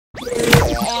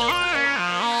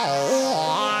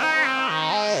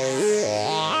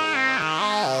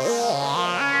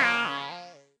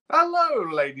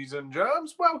ladies and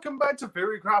germs. Welcome back to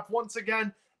Theorycraft once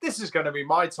again. This is going to be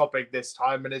my topic this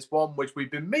time, and it's one which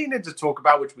we've been meaning to talk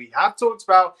about, which we have talked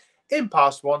about in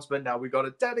past ones, but now we've got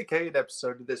a dedicated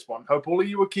episode to this one. Hope all of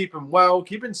you are keeping well,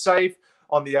 keeping safe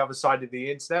on the other side of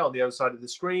the internet, on the other side of the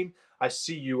screen. I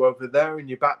see you over there in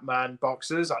your Batman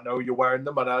boxes. I know you're wearing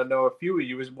them, and I know a few of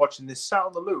you is watching this sat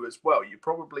on the loo as well. You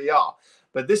probably are.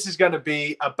 But this is going to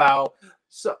be about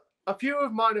a few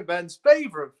of mine and Ben's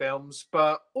favorite films,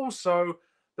 but also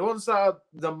the ones that are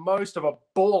the most of a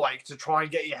ball ache to try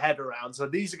and get your head around. So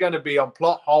these are going to be on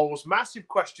plot holes, massive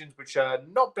questions which are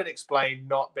not been explained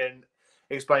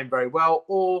very well,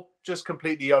 or just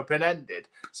completely open-ended.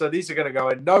 So these are going to go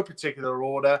in no particular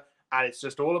order, and it's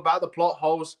just all about the plot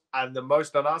holes and the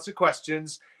most unanswered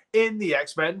questions in the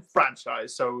X-Men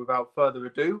franchise. So without further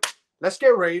ado, let's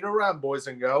get ready to ramble, boys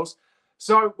and girls.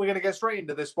 So we're going to get straight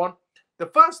into this one. The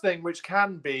first thing, which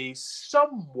can be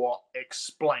somewhat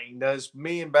explained, as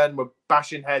me and Ben were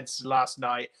bashing heads last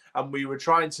night, and we were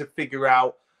trying to figure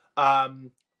out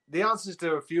the answers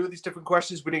to a few of these different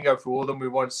questions. We didn't go through all of them. We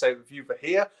wanted to save a few for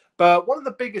here. But one of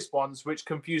the biggest ones, which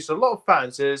confused a lot of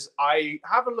fans, is I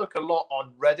have a look a lot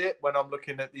on Reddit when I'm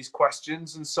looking at these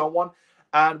questions and so on.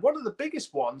 And one of the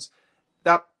biggest ones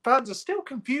that fans are still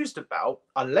confused about,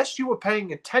 unless you were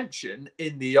paying attention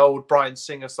in the old Bryan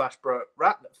Singer / Brett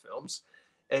Ratner films,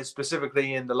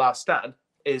 specifically in The Last Stand,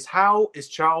 is how is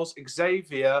Charles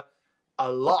Xavier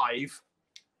alive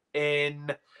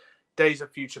in Days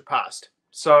of Future Past?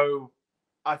 So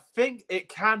I think it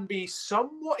can be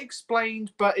somewhat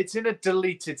explained, but it's in a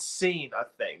deleted scene, I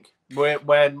think,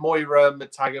 when Moira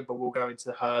McTaggart, but we'll go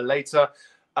into her later,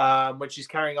 when she's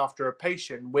carrying after a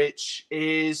patient, which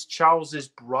is Charles's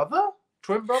brother,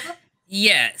 twin brother.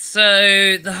 Yeah,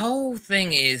 so the whole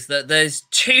thing is that there's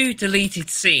two deleted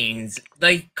scenes.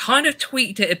 They kind of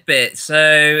tweaked it a bit.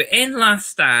 So in Last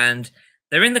Stand,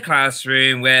 they're in the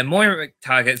classroom where Moira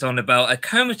McTaggart's on about a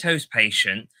comatose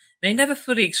patient. They never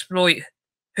fully exploit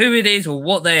who it is or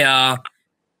what they are,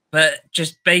 but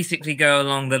just basically go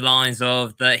along the lines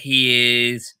of that he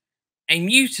is a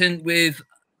mutant with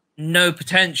no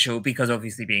potential, because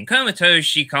obviously being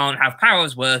comatose, you can't have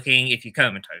powers working if you're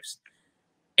comatose.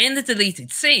 In the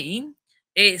deleted scene,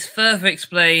 it's further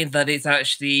explained that it's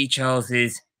actually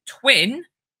Charles's twin,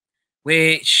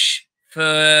 which,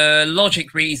 for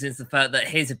logic reasons, the fact that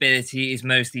his ability is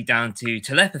mostly down to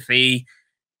telepathy,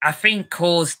 I think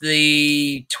caused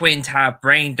the twin to have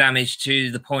brain damage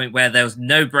to the point where there was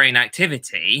no brain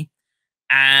activity,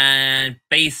 and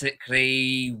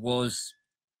basically was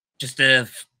just a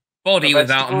body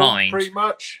without a mind. Pretty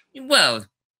much. Well,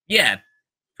 yeah,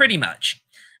 pretty much.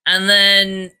 And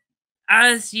then,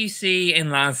 as you see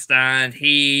in Last Stand,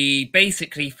 he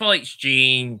basically fights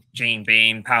Jean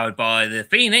being powered by the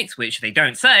Phoenix, which they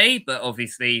don't say, but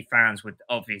obviously fans would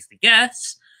obviously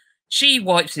guess. She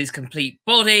wipes his complete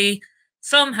body.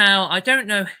 Somehow, I don't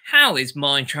know how his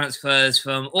mind transfers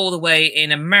from all the way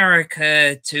in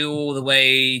America to all the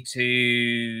way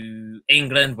to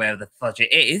England, where the fudge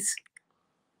it is.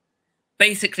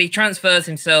 Basically transfers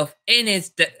himself in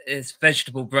his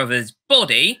vegetable brother's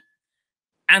body,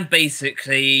 and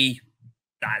basically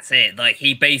that's it. Like,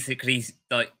 he basically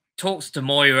talks to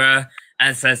Moira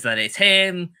and says that it's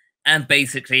him, and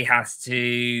basically has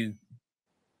to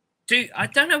do, I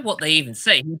don't know what they even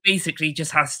say. He basically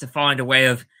just has to find a way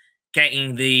of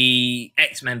getting the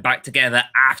X-Men back together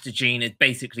after Jean had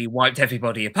basically wiped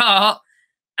everybody apart,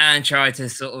 and try to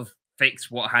sort of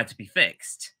fix what had to be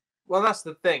fixed. Well, that's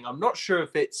the thing. I'm not sure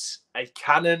if it's a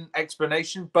canon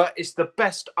explanation, but it's the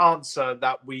best answer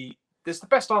it's the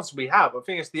best answer we have. I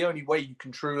think it's the only way you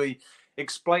can truly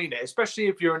explain it, especially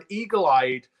if you're an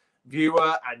eagle-eyed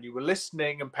viewer and you were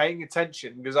listening and paying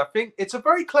attention, because I think it's a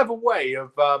very clever way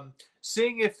of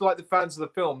seeing if, like, the fans of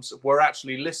the films were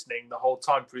actually listening the whole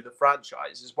time through the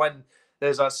franchise. Is when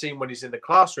there's that scene when he's in the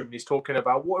classroom and he's talking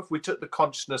about, what if we took the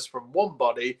consciousness from one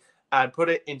body and put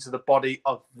it into the body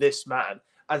of this man?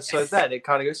 And so then it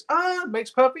kind of goes, makes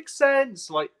perfect sense.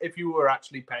 Like, if you were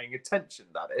actually paying attention,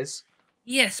 that is.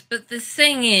 Yes, but the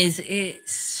thing is,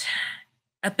 it's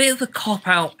a bit of a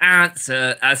cop-out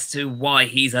answer as to why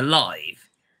he's alive.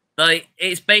 Like,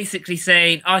 it's basically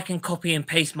saying, I can copy and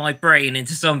paste my brain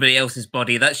into somebody else's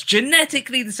body that's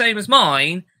genetically the same as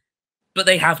mine, but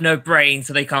they have no brain,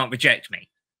 so they can't reject me.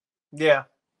 Yeah.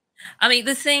 I mean,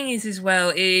 the thing is, as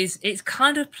well, is it's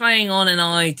kind of playing on an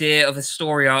idea of a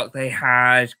story arc they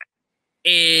had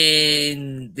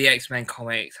in the X-Men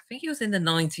comics. I think it was in the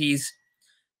 90s,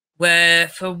 where,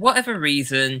 for whatever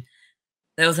reason,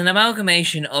 there was an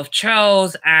amalgamation of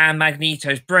Charles and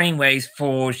Magneto's brainwaves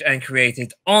forged and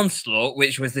created Onslaught,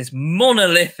 which was this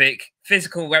monolithic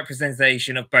physical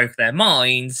representation of both their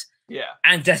minds, Yeah.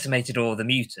 and decimated all the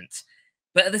mutants.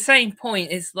 But at the same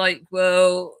point, it's like,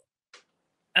 well,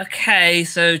 okay,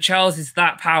 so Charles is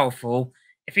that powerful.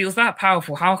 If he was that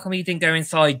powerful, how come he didn't go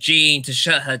inside Jean to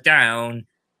shut her down?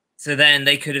 So then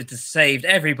they could have just saved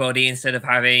everybody instead of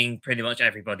having pretty much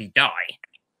everybody die.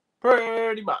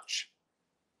 Pretty much.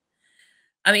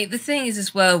 I mean, the thing is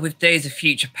as well with Days of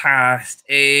Future Past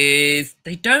is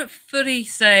they don't fully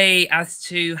say as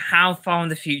to how far in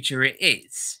the future it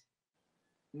is.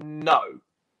 No.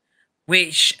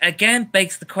 Which again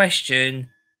begs the question,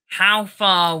 how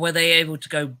far were they able to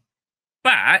go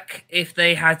back if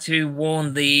they had to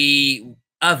warn the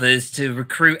others to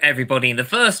recruit everybody in the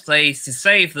first place to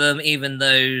save them, even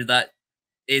though that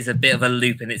is a bit of a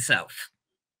loop in itself?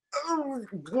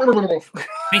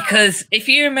 Because if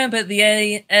you remember at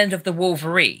the end of the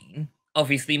Wolverine,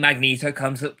 obviously Magneto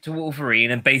comes up to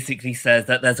Wolverine and basically says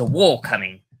that there's a war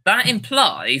coming. That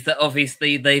implies that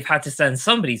obviously they've had to send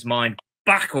somebody's mind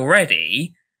back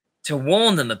already to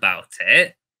warn them about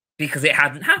it, because it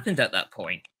hadn't happened at that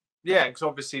point. Yeah, because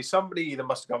obviously somebody either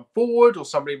must have gone forward or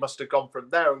somebody must have gone from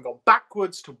there and gone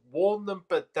backwards to warn them.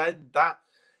 But then that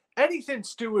anything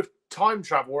to do with time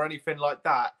travel or anything like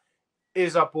that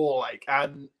is a ball ache,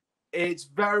 and it's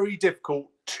very difficult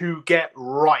to get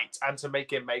right and to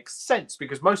make it make sense,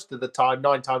 because most of the time,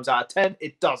 9 times out of 10,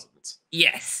 it doesn't.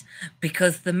 Yes,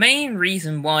 because the main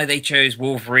reason why they chose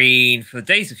Wolverine for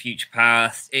Days of Future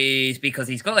Past is because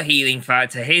he's got a healing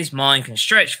factor. His mind can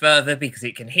stretch further because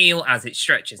it can heal as it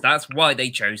stretches. That's why they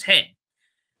chose him.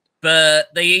 But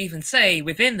they even say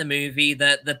within the movie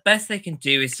that the best they can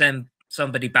do is send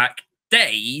somebody back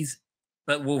days,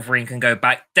 but Wolverine can go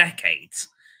back decades.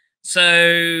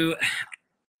 So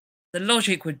the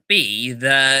logic would be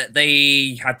that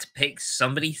they had to pick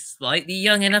somebody slightly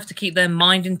young enough to keep their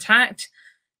mind intact,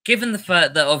 given the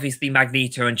fact that obviously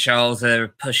Magneto and Charles are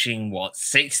pushing,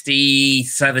 60,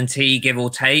 70, give or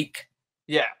take?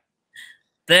 Yeah.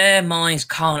 Their minds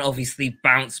can't obviously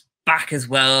bounce back as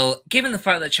well. Given the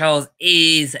fact that Charles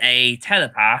is a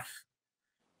telepath,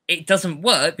 it doesn't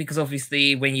work, because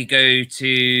obviously when you go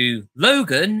to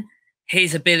Logan,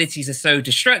 his abilities are so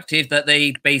destructive that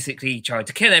they basically try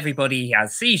to kill everybody. He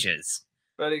has seizures.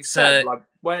 But except like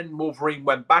when Wolverine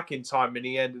went back in time and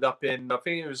he ended up in, I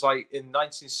think it was like in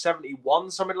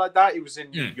 1971, something like that. He was in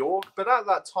New York. But at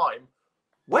that time,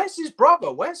 where's his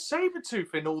brother? Where's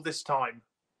Sabretooth in all this time?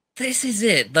 This is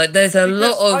it. Like, there's a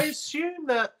lot of... I assume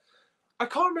that... I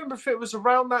can't remember if it was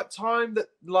around that time that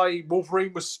like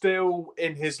Wolverine was still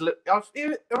in his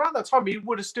around that time he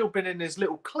would have still been in his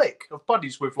little clique of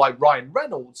buddies with like Ryan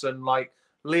Reynolds and like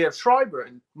Liev Schreiber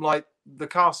and like the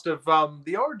cast of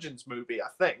the Origins movie, I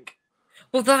think.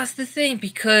 Well, that's the thing,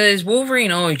 because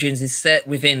Wolverine Origins is set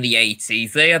within the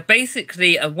 80s. They are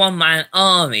basically a one-man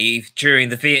army during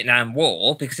the Vietnam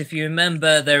War, because if you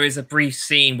remember, there is a brief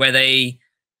scene where they...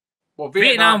 Well,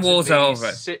 Vietnam War's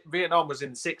over. Vietnam was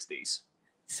in the 60s.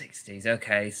 60s,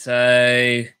 okay,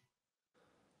 so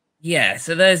yeah,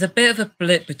 so there's a bit of a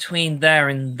blip between there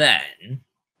and then,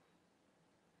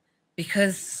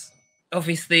 because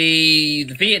obviously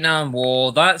the Vietnam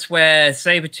War, that's where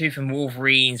Sabretooth and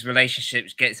Wolverine's relationship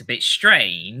gets a bit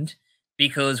strained,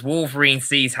 because Wolverine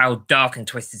sees how dark and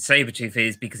twisted Sabretooth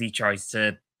is, because he tries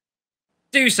to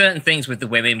do certain things with the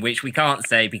women, which we can't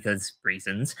say because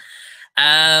reasons.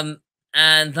 And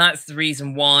that's the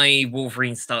reason why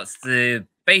Wolverine starts to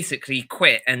basically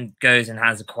quit and goes and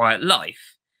has a quiet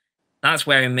life. That's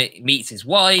where he meets his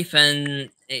wife, and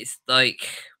it's like,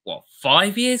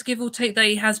 5 years, give or take, that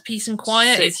he has peace and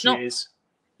quiet? 6 years.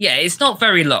 Yeah, it's not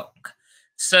very long.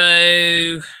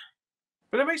 So...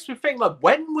 But it makes me think, like,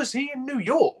 when was he in New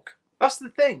York? That's the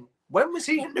thing. When was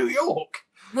he in New York?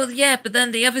 Well, yeah, but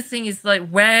then the other thing is, like,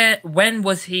 when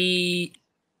was he...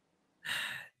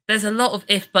 There's a lot of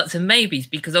if, buts, and maybes,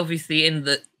 because obviously in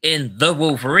the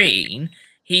Wolverine,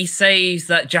 he saves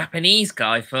that Japanese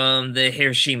guy from the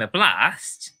Hiroshima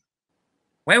blast.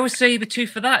 Where was Sabretooth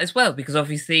for that as well? Because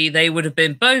obviously they would have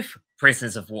been both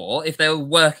prisoners of war if they were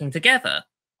working together.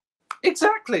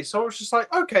 Exactly. So I was just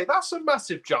like, okay, that's a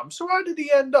massive jump. So how did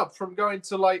he end up from going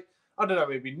to, like, I don't know,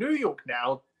 maybe New York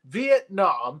now,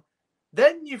 Vietnam,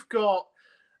 then you've got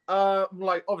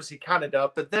like obviously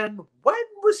Canada, but then when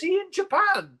was he in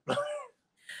Japan?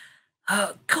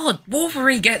 God,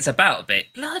 Wolverine gets about a bit.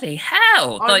 Bloody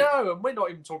hell! I know, and we're not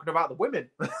even talking about the women.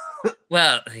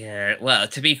 Well, yeah. Well,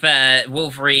 to be fair,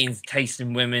 Wolverine's taste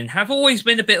in women have always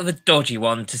been a bit of a dodgy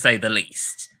one, to say the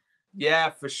least. Yeah,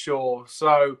 for sure.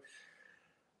 So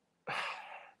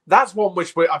That's one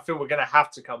which I feel we're going to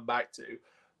have to come back to.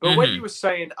 But when you were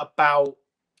saying about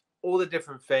all the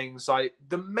different things, like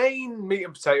the main meat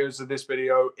and potatoes of this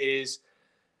video is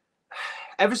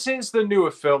ever since the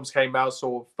newer films came out,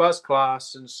 sort of First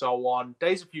Class and so on,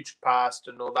 Days of Future Past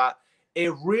and all that,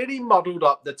 it really muddled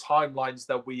up the timelines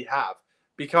that we have.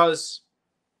 Because,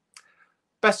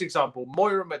 best example,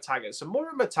 Moira McTaggart. So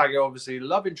Moira McTaggart, obviously,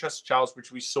 love interest of Charles,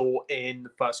 which we saw in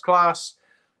First Class,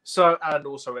 and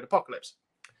also in Apocalypse.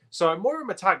 So Moira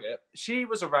McTaggart, she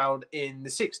was around in the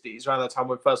 60s, around that time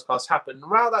when First Class happened.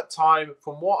 Around that time,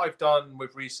 from what I've done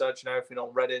with research and everything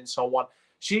on Reddit and so on,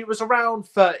 she was around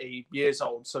 30 years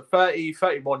old. So 30,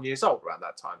 31 years old around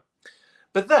that time.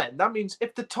 But then, that means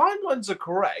if the timelines are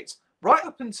correct, right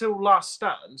up until Last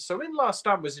Stand, so in Last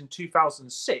Stand was in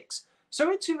 2006.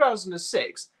 So in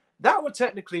 2006, that would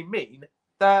technically mean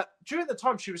that during the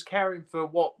time she was caring for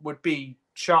what would be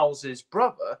Charles's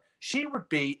brother, she would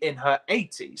be in her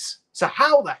 80s. So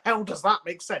how the hell does that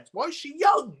make sense? Why is she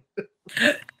young?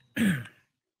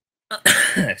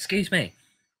 Excuse me.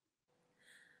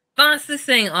 That's the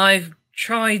thing I've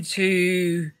tried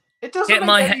to... It doesn't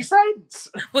make any sense.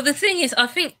 Well, the thing is, I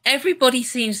think everybody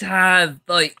seems to have,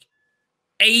 like,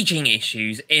 aging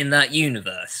issues in that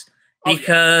universe.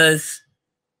 Because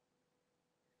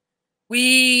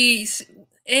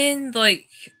in, like,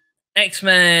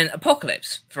 X-Men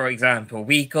Apocalypse, for example,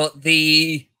 we got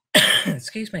the...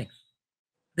 excuse me.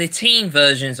 The teen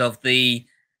versions of the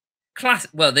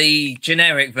the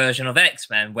generic version of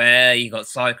X-Men, where you got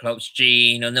Cyclops,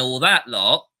 Jean, and all that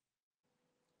lot,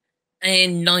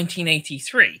 in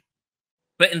 1983.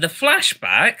 But in the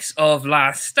flashbacks of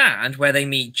Last Stand, where they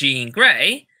meet Jean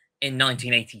Grey, in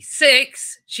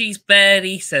 1986, she's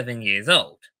barely 7 years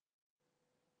old.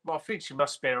 Well, I think she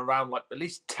must have been around, like, at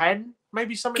least 10,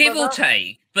 maybe something Give like or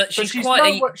take. But she's she's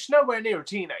nowhere near a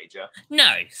teenager.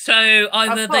 No, so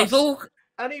either they've all...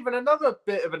 And even another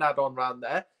bit of an add-on around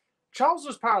there, Charles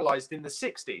was paralysed in the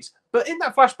 60s, but in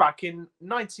that flashback in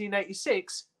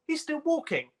 1986, he's still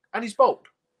walking, and he's bald.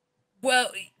 Well,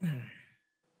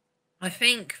 I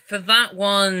think for that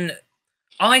one,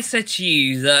 I said to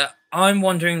you that I'm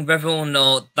wondering whether or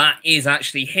not that is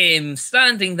actually him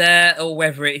standing there, or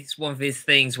whether it's one of his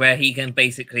things where he can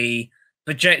basically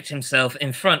project himself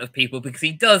in front of people, because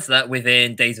he does that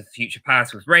within Days of Future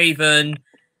Past with Raven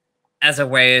as a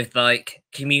way of, like,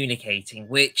 communicating,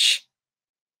 which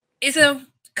is a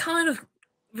kind of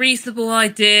reasonable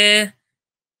idea,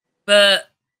 but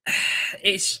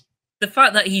it's the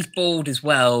fact that he's bald as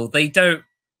well. They don't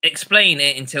explain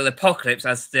it until Apocalypse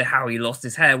as to how he lost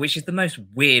his hair, which is the most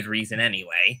weird reason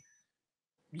anyway.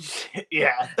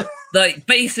 Yeah. Like,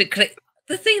 basically,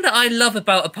 the thing that I love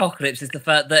about Apocalypse is the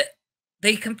fact that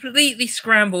they completely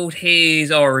scrambled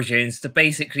his origins to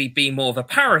basically be more of a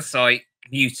parasite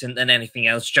mutant than anything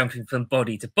else, jumping from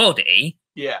body to body.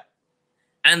 Yeah.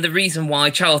 And the reason why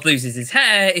Charles loses his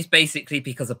hair is basically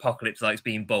because Apocalypse likes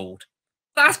being bald.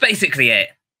 That's basically it.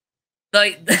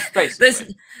 Like,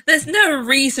 there's no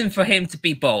reason for him to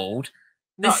be bald.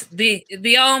 No.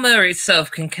 The armor itself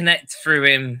can connect through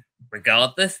him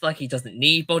regardless. Like, he doesn't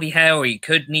need body hair, or he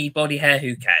could need body hair,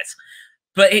 who cares?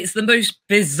 But it's the most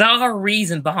bizarre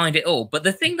reason behind it all. But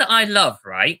the thing that I love,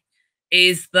 right,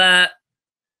 is that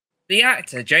the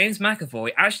actor, James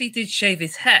McAvoy, actually did shave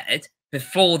his head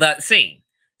before that scene.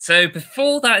 So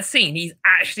before that scene, he's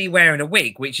actually wearing a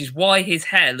wig, which is why his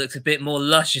hair looks a bit more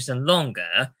luscious and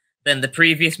longer than the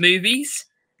previous movies.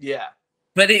 Yeah.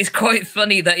 But it's quite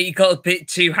funny that he got a bit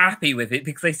too happy with it,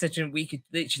 because they said to him, we could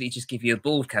literally just give you a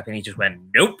bald cap, and he just went,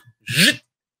 nope.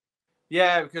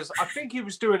 Yeah, because I think he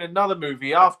was doing another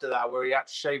movie after that where he had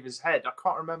to shave his head. I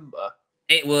can't remember.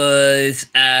 It was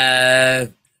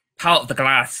part of the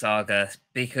Glass saga,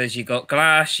 because you got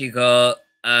Glass, you got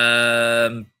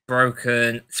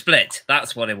Broken, Split.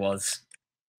 That's what it was.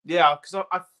 Yeah, because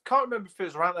I can't remember if it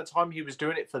was around that time he was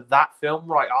doing it for that film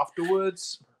right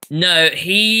afterwards. No,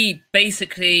 he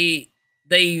basically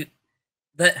they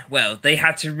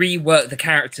had to rework the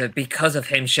character because of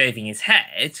him shaving his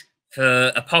head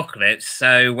for Apocalypse.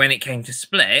 So when it came to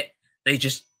Split, they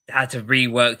just had to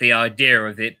rework the idea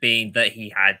of it being that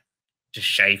he had just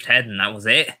shaved head, and that was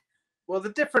it. Well, the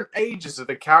different ages of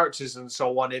the characters and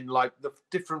so on in, like, the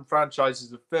different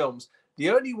franchises of films, the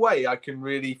only way I can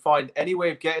really find any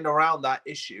way of getting around that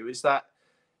issue is that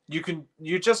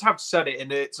you just have to set it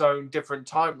in its own different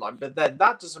timeline. But then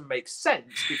that doesn't make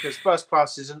sense, because First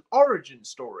Class is an origin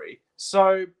story.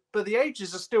 So, but the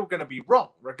ages are still going to be wrong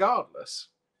regardless.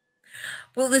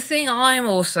 Well, the thing I'm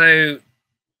also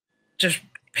just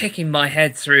picking my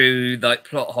head through, like,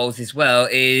 plot holes as well,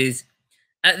 is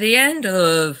at the end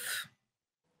of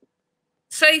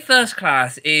say First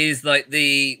Class is like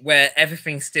the where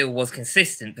everything still was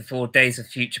consistent before Days of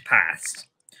Future Past.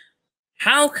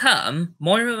 How come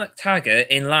Moira McTaggart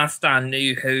in Last Stand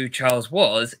knew who Charles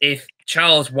was if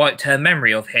Charles wiped her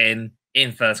memory of him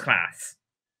in First Class?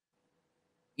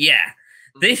 Yeah,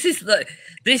 this is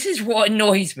what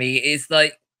annoys me. Is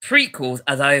like prequels,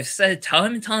 as I have said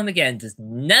time and time again, does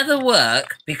never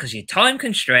work because you're time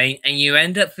constrained and you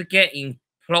end up forgetting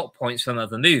plot points from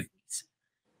other movies.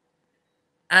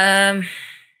 I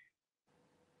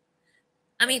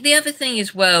mean, the other thing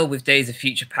as well with Days of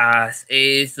Future Past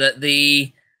is that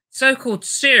the so-called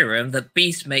serum that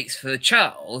Beast makes for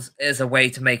Charles as a way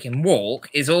to make him walk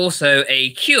is also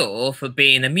a cure for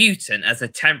being a mutant as a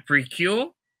temporary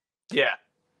cure. Yeah.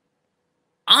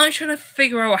 I'm trying to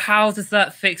figure out how does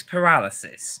that fix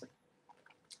paralysis.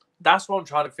 That's what I'm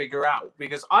trying to figure out,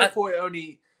 because I thought it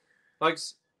only, like,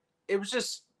 it was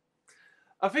just,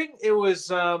 I think it was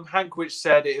Hank which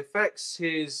said it affects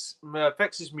his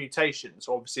mutations,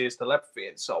 obviously his telepathy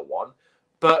and so on,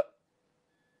 but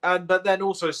then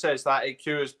also says that it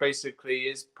cures basically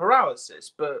his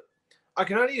paralysis. But I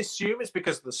can only assume it's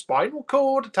because of the spinal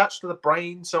cord attached to the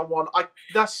brain, so on.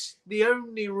 That's the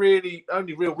only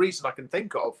real reason I can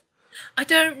think of. I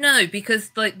don't know,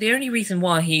 because like the only reason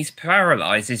why he's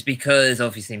paralyzed is because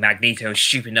obviously Magneto is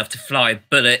stupid enough to fly a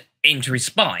bullet into his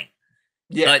spine.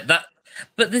 Yeah, like that.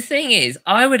 But the thing is,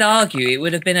 I would argue it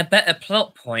would have been a better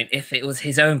plot point if it was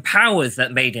his own powers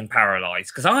that made him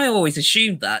paralyzed, because I always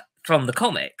assumed that from the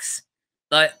comics.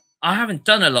 Like, I haven't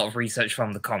done a lot of research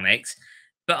from the comics,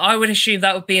 but I would assume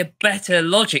that would be a better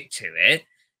logic to it,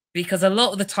 because a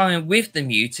lot of the time with the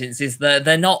mutants is that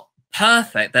they're not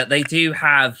perfect, that they do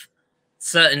have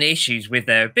certain issues with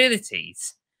their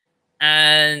abilities.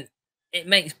 And it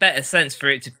makes better sense for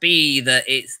it to be that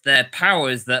it's their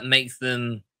powers that makes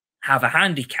them have a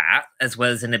handicap as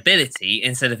well as an ability,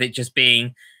 instead of it just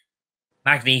being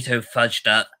Magneto fudged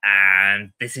up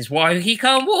and this is why he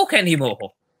can't walk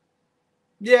anymore.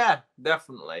 Yeah,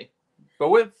 definitely. But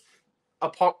with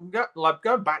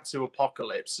going back to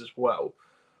Apocalypse as well,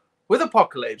 with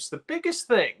Apocalypse, the biggest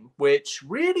thing which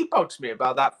really bugs me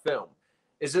about that film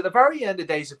is at the very end of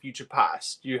Days of Future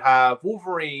Past, you have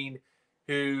Wolverine,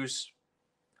 who's,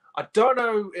 I don't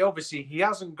know, obviously he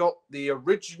hasn't got the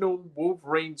original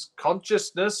Wolverine's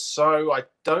consciousness, so I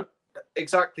don't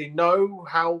exactly know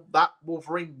how that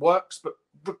Wolverine works, but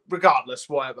regardless,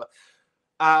 whatever.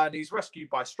 And he's rescued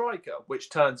by Stryker, which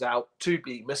turns out to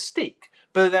be Mystique.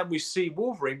 But then we see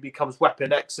Wolverine becomes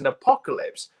Weapon X in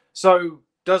Apocalypse. So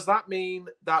does that mean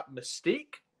that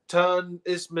Mystique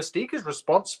is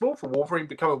responsible for Wolverine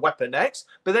becoming Weapon X?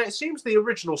 But then it seems the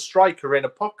original Stryker in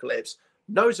Apocalypse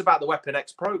knows about the Weapon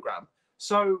X program.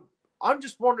 So I'm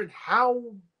just wondering how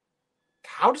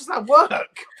does that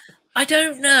work? I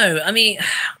don't know. I mean,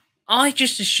 I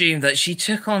just assumed that she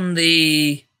took on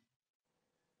the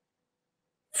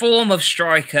form of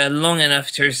Stryker long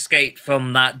enough to escape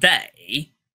from that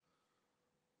day.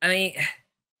 I mean,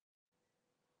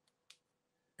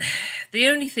 the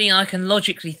only thing I can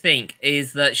logically think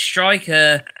is that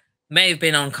Stryker may have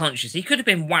been unconscious. He could have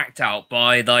been whacked out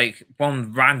by like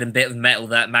one random bit of metal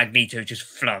that Magneto just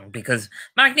flung, because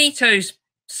Magneto's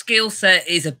skill set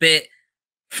is a bit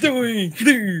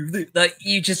like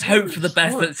you just hope for the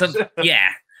best that some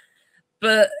yeah.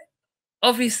 But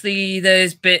obviously there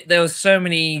was so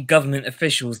many government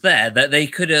officials there that they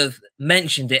could have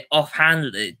mentioned it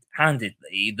offhandedly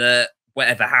that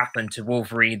whatever happened to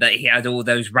Wolverine, that he had all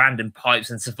those random pipes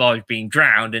and survived being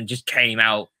drowned and just came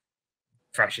out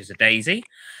fresh as a daisy.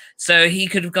 So he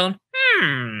could have gone,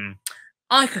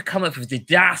 I could come up with a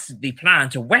dastardly plan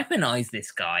to weaponize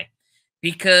this guy.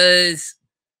 Because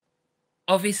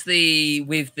obviously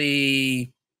with the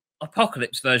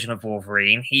Apocalypse version of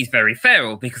Wolverine, he's very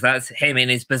feral because that's him in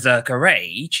his berserker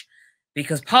rage.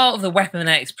 Because part of the Weapon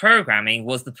X programming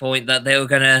was the point that they were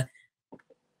going to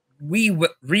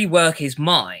rework his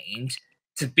mind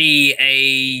to be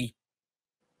a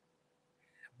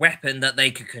weapon that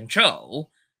they could control.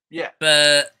 Yeah.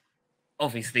 But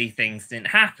obviously things didn't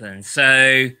happen.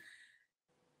 So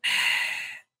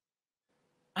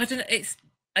I don't know.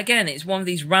 It's one of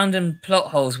these random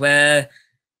plot holes where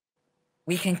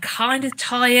we can kind of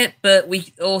tie it, but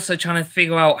we also trying to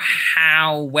figure out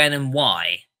how, when, and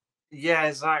why. Yeah,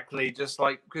 exactly. Just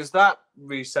like, because that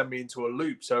really sent me into a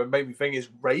loop. So it made me think, is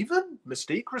Raven,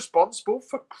 Mystique, responsible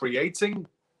for creating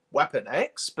Weapon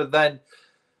X? But then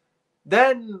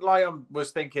like I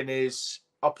was thinking, is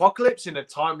Apocalypse in a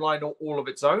timeline all of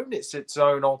its own? It's its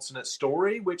own alternate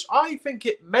story, which I think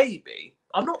it may be.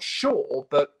 I'm not sure,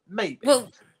 but maybe.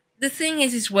 Well, the thing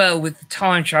is as well with the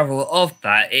time travel of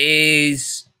that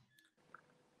is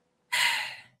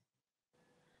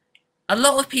A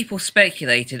lot of people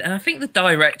speculated, and I think the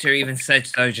director even said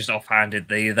so just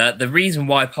offhandedly, that the reason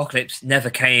why Apocalypse never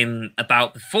came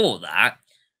about before that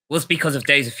was because of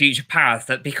Days of Future Past,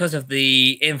 that because of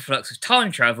the influx of time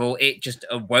travel, it just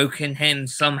awoken him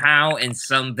somehow in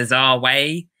some bizarre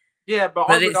way. Yeah, but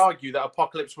I would argue that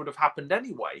Apocalypse would have happened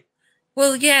anyway.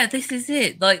 Well, yeah, this is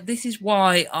it. Like, this is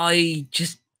why I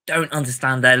just don't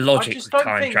understand their logic with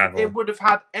time travel. It would have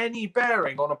had any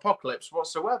bearing on Apocalypse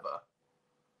whatsoever.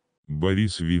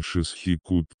 Boris wishes he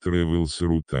could travel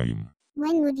through time.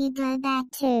 When would you go back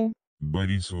to?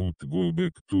 Boris would go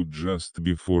back to just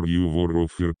before you were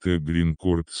offered a green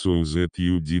card so that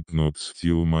you did not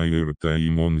steal my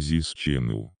airtime on this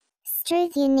channel.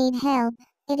 Struth, you need help.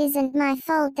 It isn't my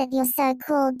fault that your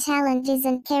so-called talent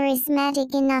isn't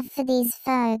charismatic enough for these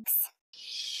folks.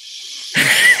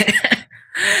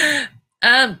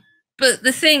 But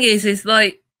the thing is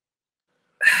like...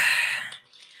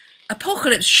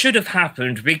 Apocalypse should have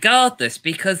happened regardless,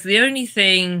 because the only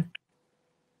thing...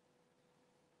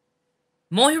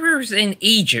 Moira was in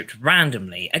Egypt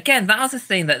randomly. Again, that was a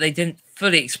thing that they didn't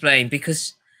fully explain,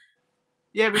 because...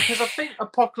 Yeah, because I think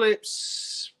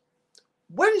Apocalypse...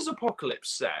 When is Apocalypse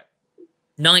set?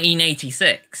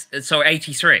 1986. So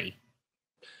 83.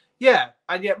 Yeah,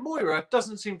 and yet Moira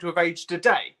doesn't seem to have aged a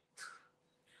day.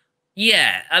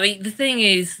 Yeah, I mean, the thing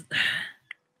is...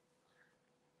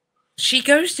 She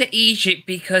goes to Egypt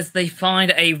because they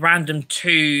find a random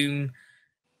tomb,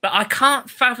 but I can't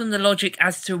fathom the logic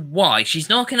as to why. She's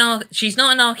not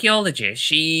an archaeologist.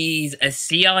 She's a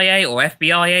CIA or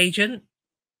FBI agent.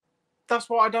 That's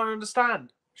what I don't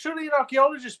understand. Surely an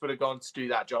archaeologist would have gone to do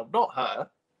that job, not her.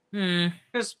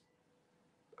 Because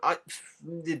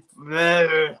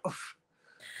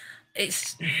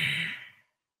it's...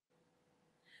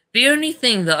 The only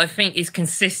thing that I think is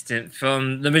consistent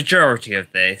from the majority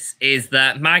of this is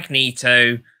that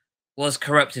Magneto was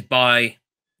corrupted by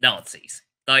Nazis.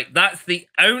 Like, that's the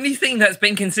only thing that's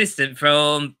been consistent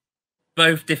from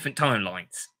both different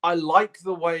timelines. I like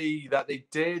the way that they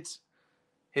did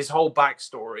his whole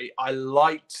backstory. I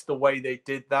liked the way they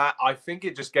did that. I think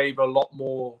it just gave a lot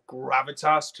more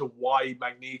gravitas to why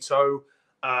Magneto,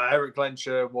 Eric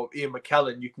Lenscher, Ian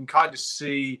McKellen, you can kind of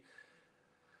see...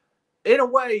 In a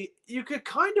way, you could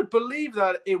kind of believe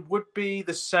that it would be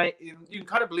the same. You can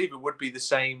kind of believe it would be the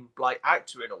same, like,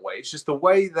 actor in a way. It's just the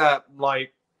way that,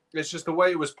 like, it's just the way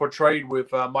it was portrayed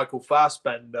with Michael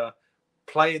Fassbender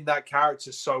playing that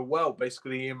character so well.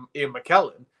 Basically, Ian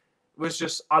McKellen was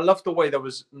just. I love the way that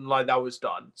was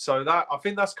done. So that I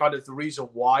think that's kind of the reason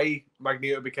why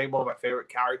Magneto became one of my favorite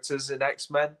characters in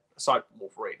X-Men, aside from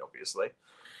Wolverine, obviously.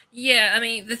 Yeah, I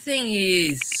mean, the thing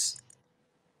is,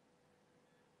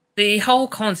 the whole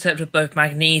concept of both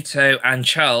Magneto and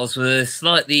Charles was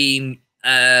slightly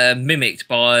mimicked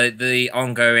by the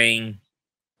ongoing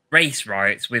race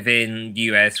riots within the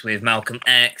US with Malcolm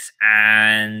X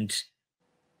and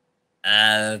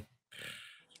got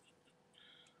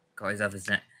his other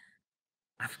name.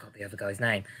 I forgot the other guy's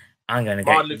name. I'm going to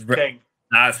go. Martin Luther King.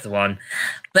 That's the one.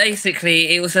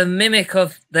 Basically, it was a mimic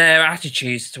of their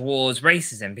attitudes towards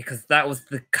racism, because that was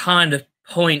the kind of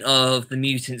point of the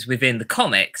mutants within the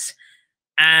comics.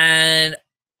 And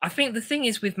I think the thing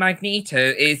is with Magneto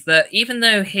is that even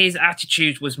though his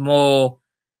attitude was more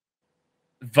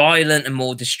violent and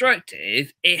more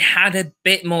destructive, it had a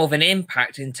bit more of an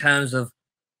impact in terms of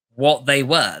what they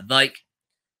were. Like,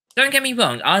 don't get me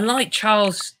wrong, I like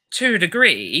Charles to a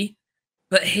degree,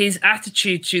 but his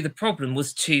attitude to the problem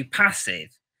was too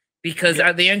passive. Because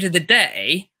at the end of the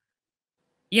day,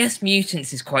 yes,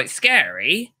 mutants is quite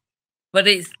scary, but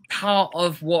it's part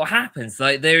of what happens.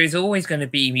 Like, there is always going to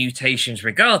be mutations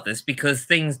regardless, because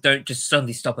things don't just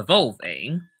suddenly stop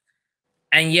evolving.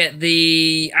 And yet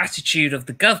the attitude of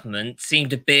the government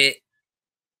seemed a bit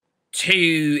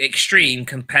too extreme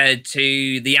compared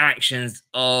to the actions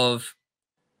of,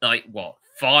 like, what,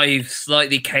 5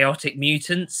 slightly chaotic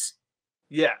mutants?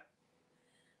 Yeah.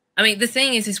 I mean, the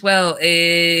thing is, as well,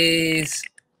 is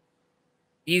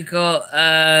you got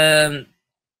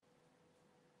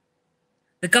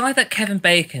the guy that Kevin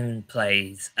Bacon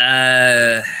plays,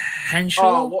 Henshaw.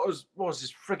 Oh, what was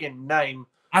his friggin' name?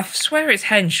 I swear it's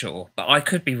Henshaw, but I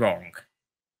could be wrong.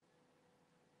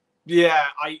 Yeah,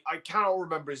 I cannot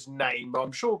remember his name, but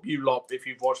I'm sure you lot, if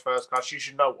you've watched First Class, you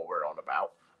should know what we're on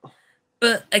about.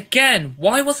 But again,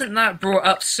 why wasn't that brought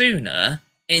up sooner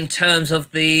in terms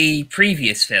of the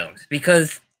previous films?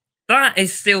 Because that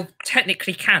is still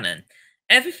technically canon.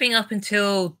 Everything up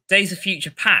until Days of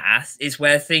Future Past is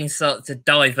where things start to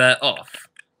divert off.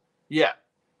 Yeah.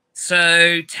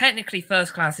 So technically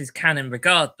First Class is canon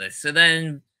regardless. So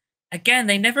then again,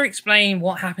 they never explain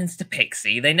what happens to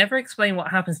Pixie. They never explain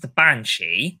what happens to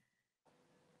Banshee.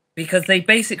 Because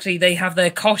they have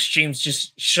their costumes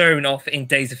just shown off in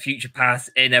Days of Future Past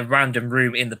in a random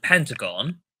room in the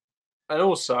Pentagon. And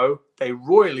also, they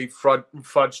royally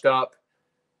fudged up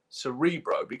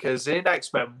Cerebro, because in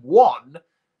X-Men 1,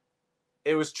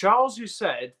 it was Charles who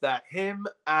said that him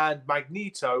and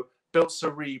Magneto built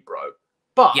Cerebro.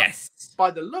 But Yes.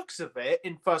 by the looks of it,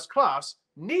 in First Class,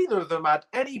 neither of them had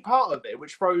any part of it,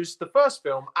 which throws the first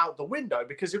film out the window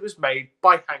because it was made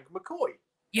by Hank McCoy.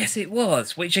 Yes, it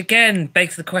was, which again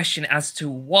begs the question as to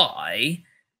why,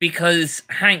 because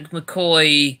Hank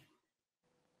McCoy,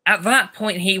 at that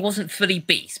point, he wasn't fully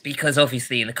Beast, because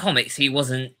obviously in the comics, he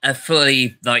wasn't a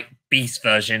fully, Beast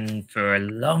version for a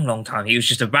long, long time. He was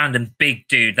just a random big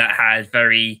dude that had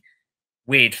very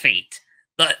weird feet.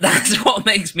 But that's what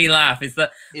makes me laugh, is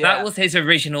that that was his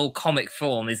original comic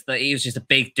form, is that he was just a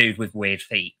big dude with weird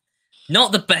feet.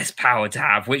 Not the best power to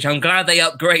have, which I'm glad they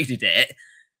upgraded it.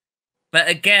 But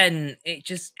again, it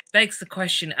just begs the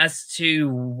question as to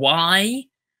why.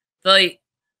 I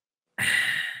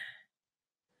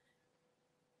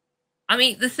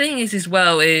mean, the thing is, as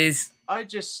well, is...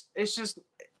 It's just...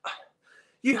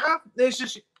 There's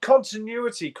just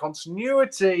continuity.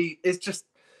 Continuity is just...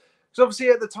 Because obviously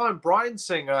at the time, Bryan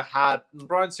Singer,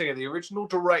 the original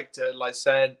director,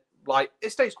 said,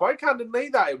 it stays quite candidly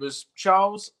that it was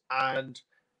Charles and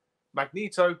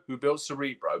Magneto who built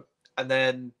Cerebro. And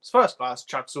then First Class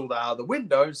chucks all that out the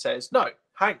window and says, no,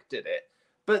 Hank did it.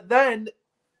 But then,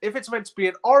 if it's meant to be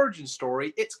an origin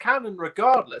story, it's canon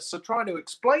regardless. So trying to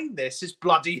explain this is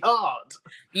bloody hard.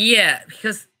 Yeah,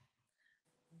 because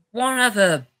one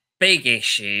other big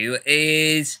issue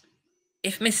is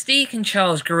if Mystique and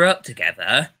Charles grew up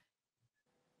together,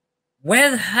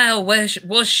 where the hell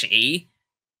was she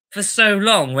for so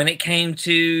long when it came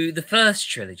to the first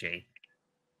trilogy?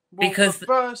 Well, because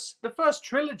the first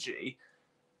trilogy,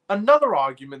 another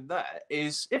argument there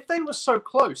is if they were so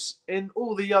close in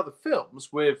all the other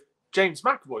films with James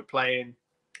McAvoy playing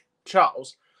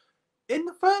Charles, in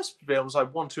the first films,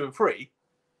 1, 2, and 3,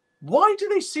 why do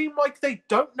they seem like they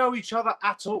don't know each other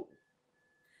at all?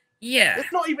 Yeah.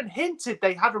 It's not even hinted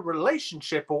they had a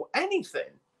relationship or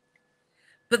anything.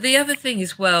 But the other thing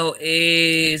as well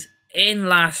is in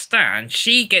Last Stand,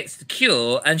 she gets the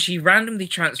cure and she randomly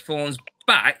transforms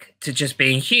back to just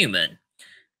being human.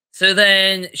 So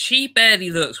then she barely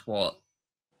looks,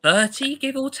 30,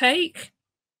 give or take?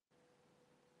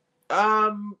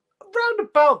 Round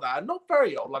about that. Not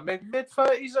very old.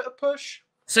 Mid-30s at a push.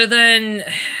 So then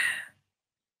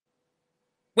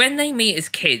when they meet as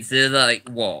kids, they're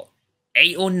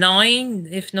 8 or 9,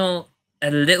 if not a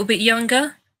little bit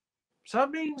younger? So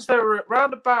that means they're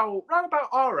round about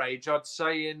our age, I'd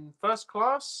say, in First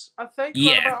Class, I think.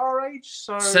 Yeah. Round about our age.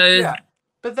 So yeah.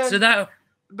 But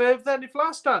then if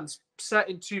Last Stand's set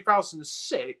in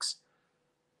 2006,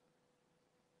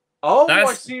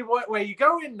 I see where you're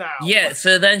going now. Yeah,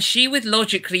 so then she would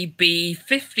logically be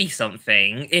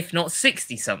 50-something, if not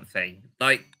 60-something.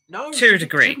 No, to a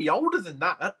degree. She'd be older than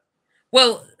that.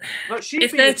 Well,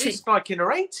 she'd be at least in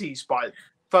her 80s by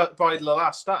The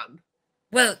Last Stand.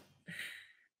 Well,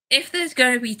 if there's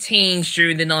going to be teens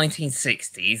during the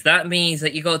 1960s, that means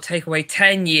that you've got to take away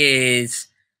 10 years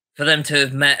for them to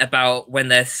have met about when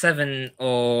they're 7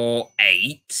 or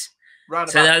 8.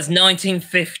 So that's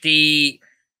 1950.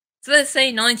 So let's say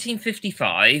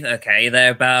 1955. Okay,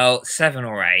 they're about 7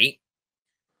 or 8.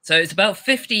 So it's about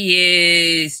 50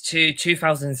 years to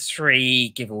 2003,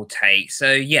 give or take.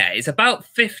 So yeah, it's about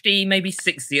 50, maybe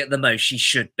 60 at the most she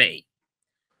should be.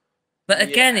 But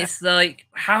again, it's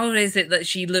how is it that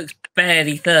she looks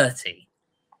barely 30?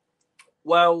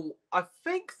 Well, I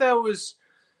think there was...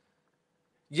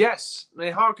 Yes,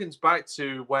 it harkens back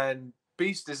to when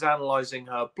Beast is analysing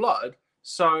her blood.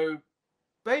 So,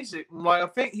 basically, I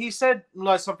think he said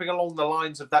something along the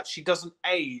lines of that she doesn't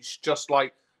age just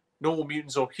like normal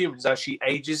mutants or humans, as she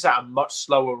ages at a much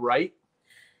slower rate.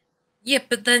 Yeah,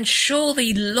 but then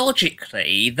surely,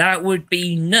 logically, that would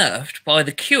be nerfed by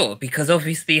the cure, because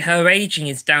obviously her aging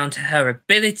is down to her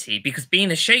ability, because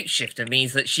being a shapeshifter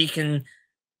means that she can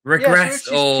regress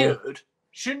cured,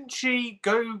 shouldn't she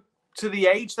go to the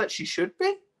age that she should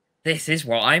be? This is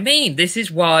what I mean. This is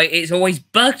why it's always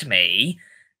bugged me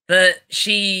that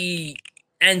she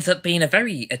ends up being a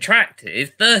very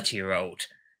attractive 30-year-old.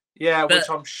 Yeah, which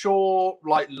I'm sure,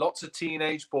 lots of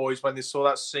teenage boys, when they saw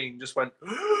that scene, just went,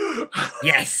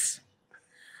 yes.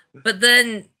 But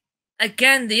then,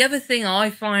 again, the other thing I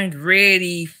find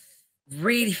really,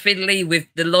 really fiddly with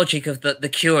the logic of the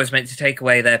cure is meant to take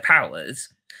away their powers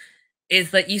is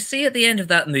that you see at the end of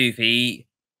that movie,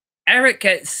 Eric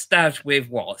gets stabbed with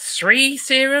what? 3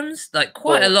 serums? Like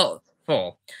quite a 4. lot.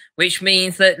 4. Which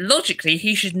means that logically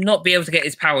he should not be able to get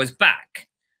his powers back.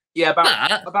 Yeah,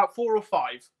 But about 4 or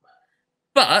 5.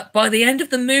 But by the end of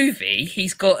the movie,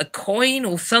 he's got a coin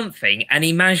or something, and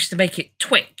he managed to make it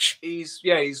twitch. He's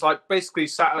like basically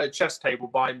sat at a chess table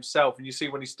by himself, and you see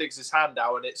when he sticks his hand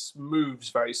out and it moves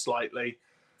very slightly.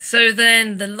 So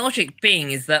then the logic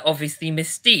being is that obviously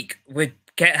Mystique would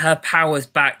get her powers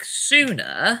back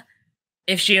sooner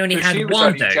if she only But had she was one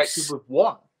only dose. injected with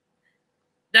 1.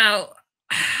 Now,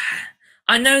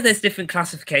 I know there's different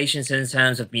classifications in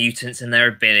terms of mutants and their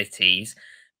abilities,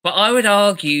 but I would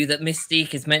argue that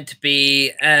Mystique is meant to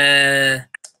be Omega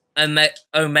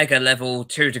level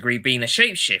to a degree, being a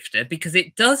shapeshifter, because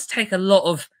it does take a lot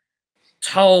of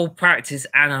toll practice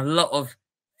and a lot of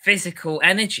physical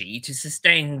energy to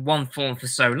sustain one form for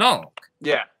so long.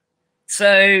 Yeah.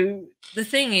 So the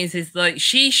thing is like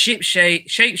she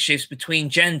shapeshifts between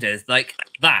genders like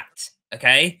that,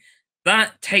 okay?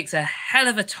 That takes a hell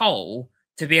of a toll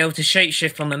to be able to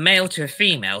shapeshift from a male to a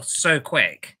female so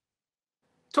quick.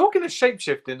 Talking of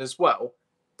shapeshifting as well,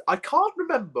 I can't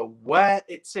remember where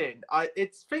it's in. I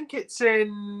think it's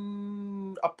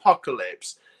in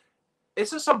Apocalypse.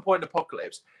 It's at some point in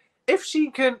Apocalypse. When she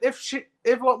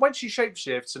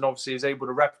shapeshifts and obviously is able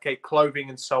to replicate clothing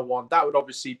and so on, that would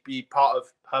obviously be part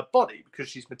of her body because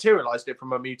she's materialized it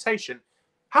from a mutation.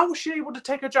 How was she able to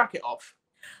take her jacket off?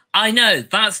 I know,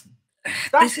 that's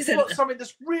something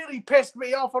that's really pissed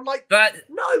me off. I'm like,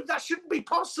 no, that shouldn't be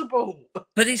possible.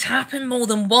 But it's happened more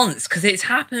than once, because it's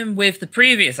happened with the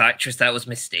previous actress that was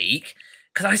Mystique.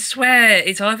 Because I swear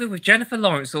it's either with Jennifer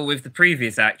Lawrence or with the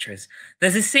previous actress.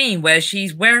 There's a scene where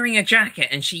she's wearing a jacket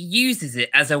and she uses it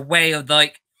as a way of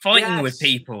like fighting with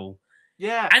people.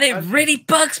 Yeah. And it really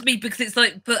bugs me because it's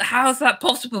like, but how's that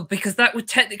possible? Because that would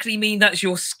technically mean that's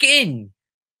your skin.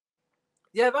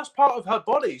 Yeah, that's part of her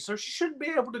body, so she shouldn't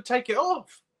be able to take it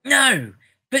off. No,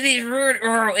 but it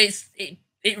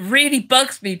really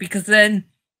bugs me because the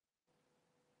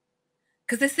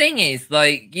thing is,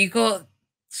 like, you got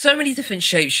so many different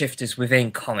shapeshifters within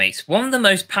comics. One of the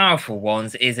most powerful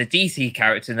ones is a DC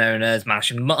character known as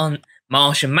Martian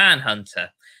Manhunter.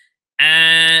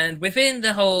 And within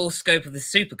the whole scope of the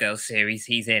Supergirl series,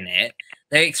 he's in it.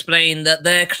 They explain that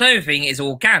their clothing is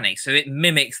organic, so it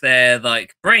mimics their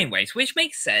like brainwaves, which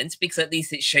makes sense because at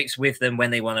least it shapes with them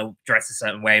when they want to dress a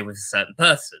certain way with a certain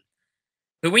person.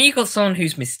 But when you've got someone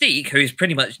who's Mystique, who's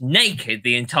pretty much naked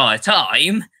the entire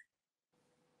time,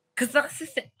 because that's the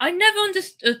thing. I never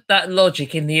understood that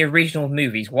logic in the original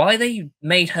movies, why they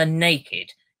made her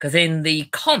naked. Because in the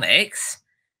comics,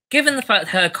 given the fact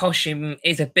her costume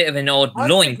is a bit of an odd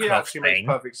loincloth thing. Makes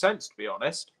perfect sense, to be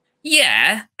honest.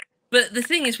 Yeah, but the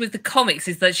thing is with the comics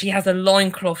is that she has a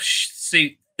loincloth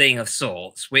suit thing of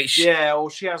sorts, which... Yeah, or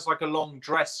she has like a long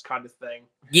dress kind of thing.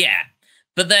 Yeah,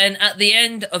 but then at the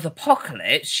end of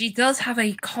Apocalypse, she does have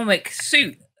a comic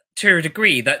suit to a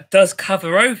degree that does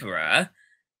cover over her,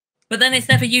 but then it's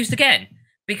never used again.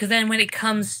 Because then when it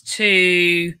comes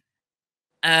to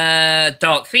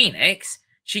Dark Phoenix,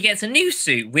 she gets a new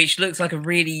suit, which looks like a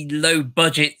really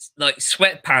low-budget, like,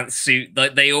 sweatpants suit.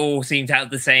 Like, they all seem to have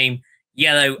the same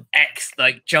yellow X,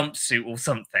 like, jumpsuit or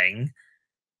something.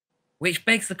 Which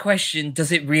begs the question,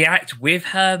 does it react with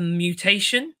her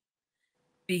mutation?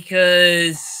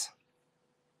 Because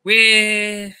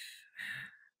with...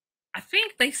 I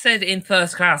think they said in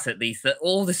First Class, at least, that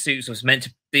all the suits was meant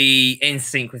to be in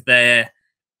sync with their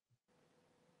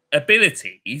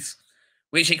abilities,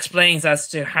 which explains as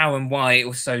to how and why it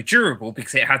was so durable,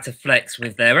 because it had to flex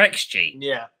with their X gene.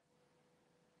 Yeah.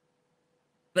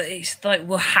 But it's like,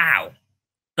 well, how?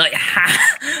 Like,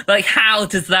 how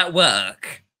does that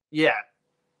work? Yeah.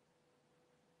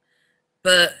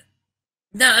 But,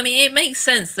 no, I mean, it makes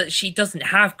sense that she doesn't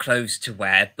have clothes to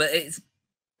wear, but it's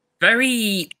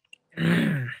very...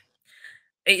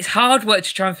 it's hard work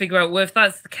to try and figure out, well, if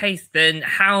that's the case, then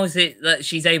how is it that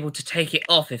she's able to take it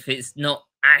off if it's not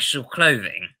actual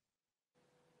clothing?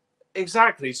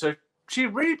 Exactly. So she'd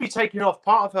really be taking off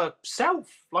part of herself,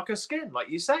 like her skin, like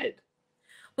you said.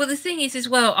 Well, the thing is, as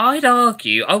well, I'd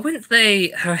argue, I wouldn't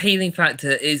say her healing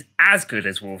factor is as good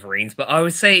as Wolverine's, but I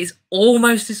would say it's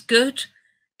almost as good.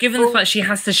 Given the fact she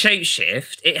has to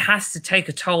shapeshift, it has to take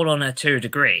a toll on her to a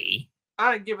degree.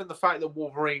 And given the fact that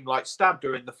Wolverine, like, stabbed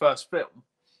her in the first film.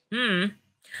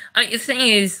 The thing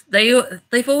is,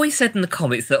 they've always said in the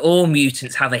comics that all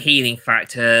mutants have a healing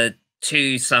factor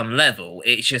to some level.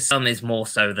 It's just some is more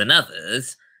so than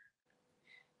others.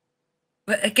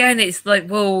 But again, it's like,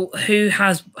 well, who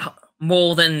has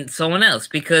more than someone else?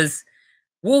 Because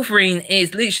Wolverine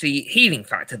is literally healing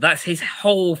factor. That's his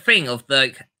whole thing of,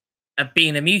 like,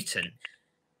 being a mutant,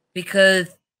 because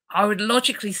I would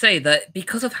logically say that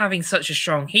because of having such a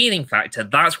strong healing factor,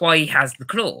 that's why he has the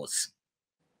claws.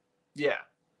 Yeah.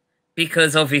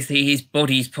 Because obviously his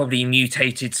body's probably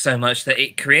mutated so much that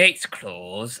it creates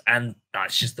claws, and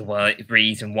that's just the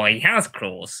reason why he has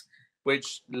claws.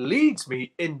 Which leads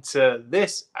me into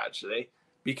this, actually,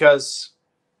 because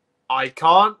I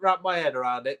can't wrap my head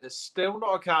around it. There's still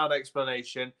not a clear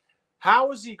explanation. How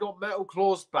has he got metal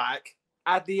claws back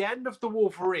at the end of the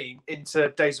Wolverine into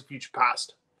Days of Future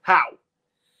Past? How?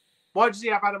 Why does he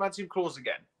have adamantium claws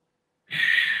again?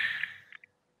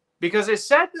 Because it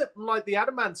said that, like, the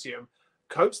adamantium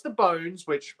coats the bones,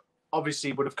 which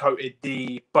obviously would have coated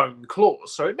the bone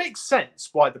claws. So it makes sense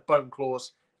why the bone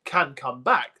claws can come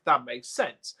back. That makes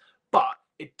sense. But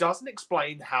it doesn't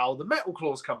explain how the metal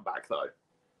claws come back, though.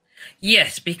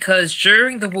 Yes, because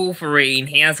during the Wolverine,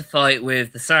 he has a fight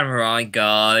with the samurai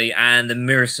guy and the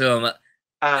Murasama.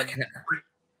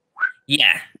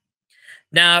 Yeah.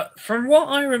 Now, from what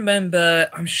I remember,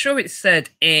 I'm sure it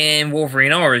said in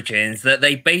Wolverine Origins that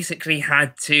they basically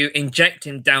had to inject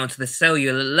him down to the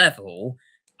cellular level,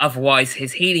 otherwise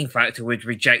his healing factor would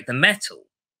reject the metal.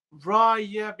 Right,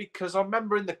 yeah, because I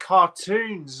remember in the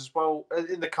cartoons as well,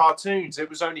 in the cartoons, it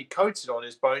was only coated on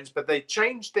his bones, but they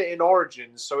changed it in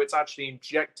Origins, so it's actually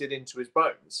injected into his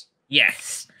bones.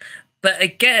 Yes. But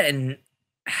again,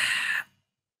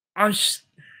 I'm just...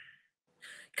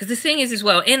 Because the thing is as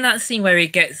well, in that scene where he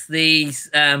gets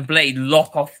these blade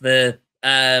lock off the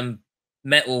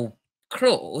metal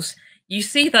claws, you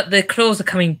see that the claws are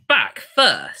coming back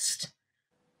first.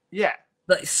 Yeah.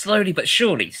 Like, slowly but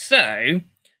surely. So,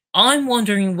 I'm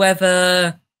wondering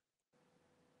whether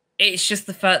it's just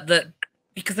the fact that...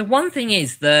 Because the one thing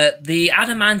is that the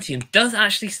adamantium does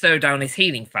actually slow down his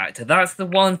healing factor. That's the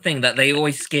one thing that they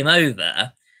always skim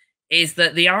over. Is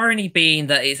that the irony being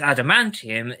that it's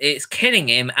adamantium, it's killing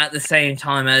him at the same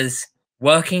time as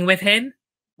working with him?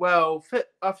 Well,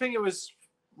 I think it was,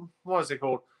 what is it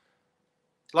called?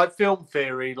 Like Film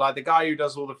Theory, like the guy who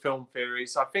does all the film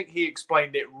theories. I think he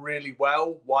explained it really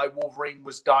well, why Wolverine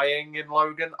was dying in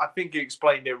Logan. I think he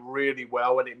explained it really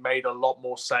well and it made a lot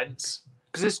more sense.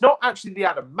 Because it's not actually the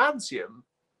adamantium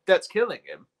that's killing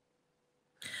him.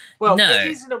 Well, no. it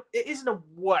is in a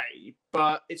way,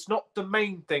 but it's not the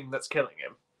main thing that's killing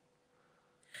him.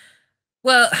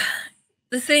 Well,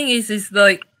 the thing is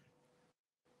like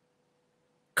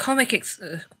I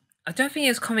don't think it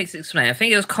was Comics Explained. I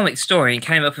think it was Comic Story and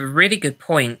came up with a really good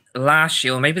point last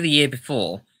year or maybe the year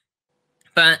before.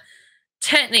 But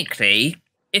technically,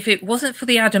 if it wasn't for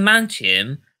the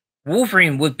adamantium,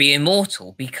 Wolverine would be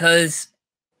immortal because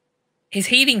his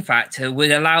healing factor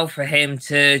would allow for him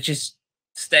to just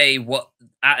stay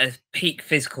at a peak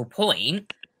physical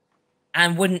point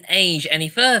and wouldn't age any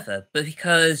further. But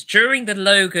because during the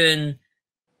Logan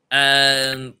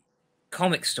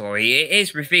comic story, it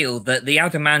is revealed that the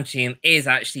adamantium is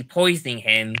actually poisoning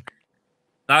him.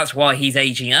 That's why he's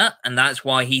aging up, and that's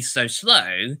why he's so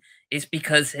slow. It's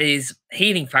because his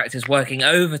healing factor is working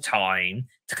overtime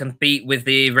to compete with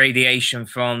the radiation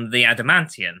from the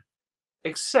adamantium.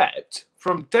 Except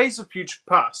from Days of Future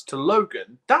Past to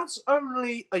Logan, that's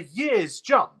only a year's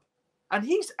jump. And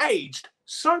he's aged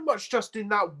so much just in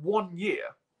that 1 year.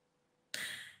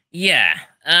 Yeah.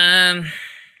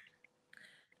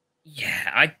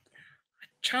 Yeah, I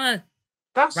try to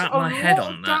wrap my head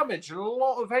on that. That's a lot of damage and a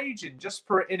lot of aging just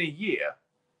for in a year.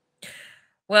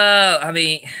 Well, I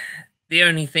mean, the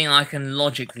only thing I can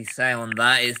logically say on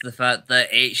that is the fact that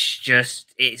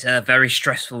it's a very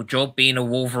stressful job being a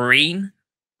Wolverine.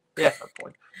 Yeah, fair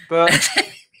point. But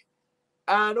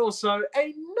and also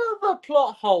another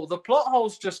plot hole. The plot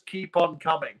holes just keep on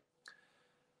coming.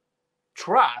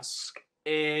 Trask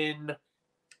in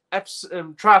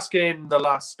The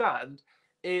Last Stand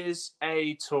is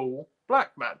a tall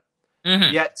black man.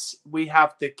 Mm-hmm. Yet we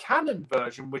have the canon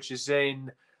version, which is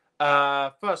in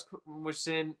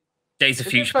Days of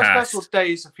Future Past.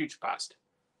 Days of Future Past.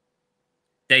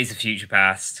 Days of Future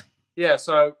Past. Yeah,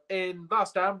 so in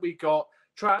Last Stand we got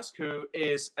Trask, who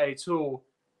is a tall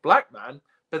black man,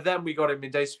 but then we got him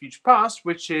in Days of Future Past,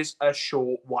 which is a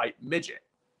short white midget.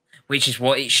 Which is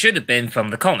what it should have been from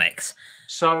the comics.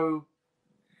 So,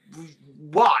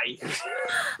 why?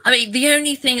 I mean, the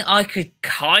only thing I could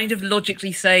kind of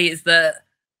logically say is that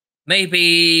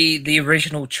maybe the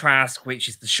original Trask, which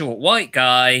is the short white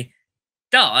guy,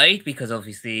 died because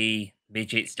obviously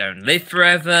midgets don't live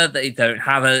forever. They don't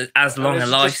have as long a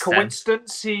lifespan. Just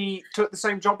coincidence he took the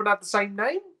same job and had the same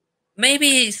name?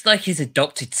 Maybe it's like his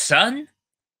adopted son.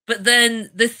 But then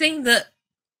the thing that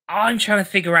I'm trying to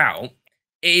figure out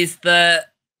is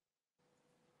that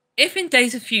if in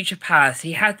Days of Future Past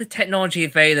he had the technology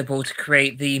available to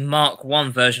create the Mark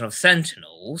 1 version of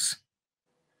Sentinels,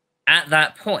 at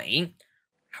that point,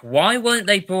 why weren't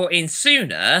they brought in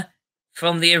sooner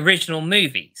from the original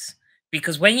movies?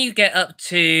 Because when you get up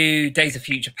to Days of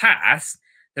Future Past,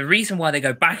 the reason why they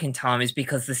go back in time is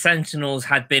because the Sentinels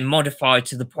had been modified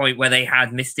to the point where they had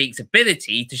Mystique's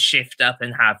ability to shift up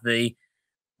and have the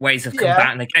ways of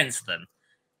combating against them.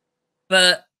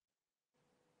 But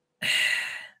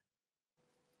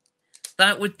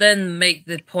that would then make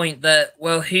the point that,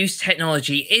 well, whose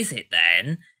technology is it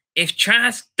then? If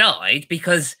Trask died,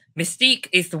 because Mystique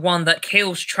is the one that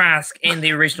kills Trask in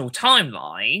the original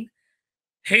timeline,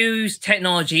 whose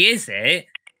technology is it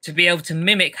to be able to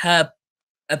mimic her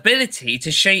ability to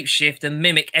shapeshift and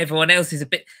mimic everyone else's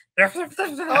ability?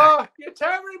 Oh, you're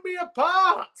tearing me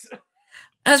apart!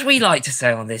 As we like to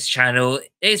say on this channel,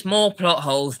 it's more plot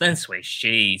holes than Swiss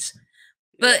cheese.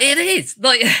 But it is,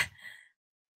 like...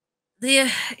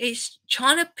 it's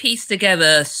trying to piece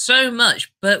together so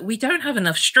much, but we don't have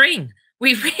enough string.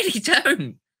 We really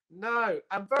don't. No,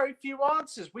 and very few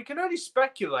answers. We can only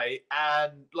speculate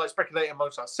and speculate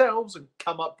amongst ourselves and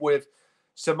come up with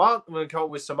some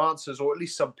answers, or at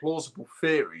least some plausible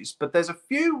theories. But there's a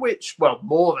few which, well,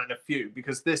 more than a few,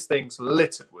 because this thing's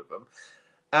littered with them.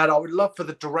 And I would love for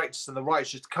the directors and the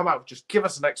writers just to come out and just give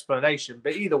us an explanation.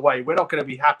 But either way, we're not going to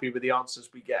be happy with the answers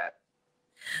we get.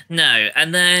 No,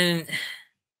 and then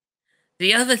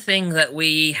the other thing that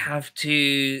we have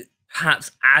to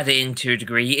perhaps add in to a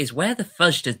degree is where the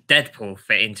fudge does Deadpool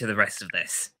fit into the rest of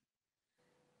this?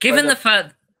 Given the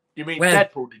fact... You mean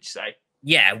Deadpool, did you say?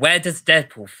 Yeah, where does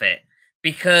Deadpool fit?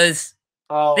 Because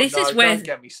this is where... Don't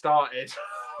get me started.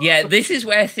 Yeah, this is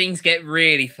where things get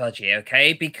really fudgy,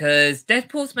 okay? Because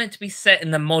Deadpool's meant to be set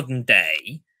in the modern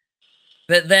day,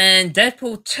 but then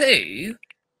Deadpool 2...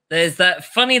 There's that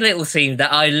funny little scene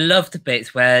that I love to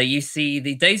bits where you see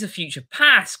the Days of Future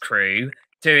Past crew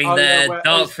doing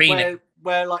Dark Phoenix.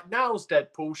 Where now's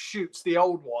Deadpool shoots the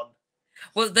old one.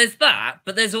 Well, there's that,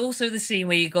 but there's also the scene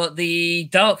where you got the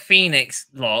Dark Phoenix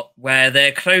lot where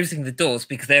they're closing the doors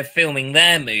because they're filming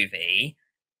their movie.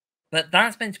 But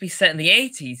that's meant to be set in the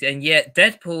 80s, and yet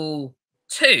Deadpool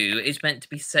 2 is meant to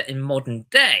be set in modern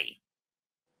day.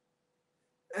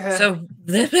 So,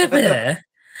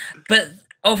 but...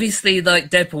 Obviously,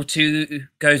 Deadpool 2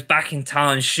 goes back in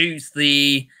time, shoots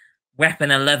the Weapon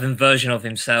 11 version of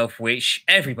himself, which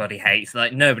everybody hates.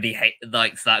 Nobody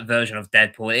likes that version of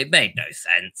Deadpool. It made no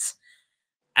sense.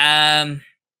 And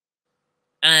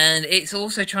it's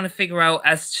also trying to figure out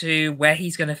as to where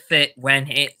he's going to fit when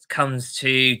it comes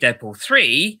to Deadpool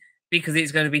 3, because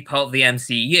it's going to be part of the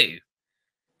MCU.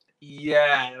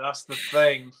 Yeah, that's the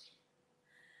thing.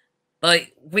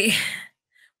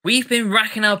 We've been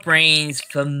racking our brains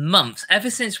for months,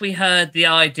 ever since we heard the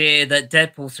idea that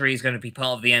Deadpool 3 is going to be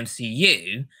part of the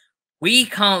MCU. We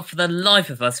can't, for the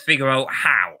life of us, figure out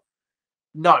how.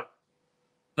 No.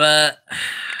 But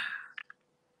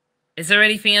is there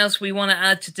anything else we want to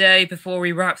add today before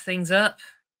we wrap things up?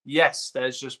 Yes,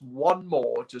 there's just one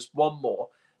more.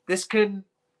 This can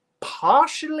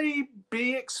partially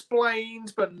be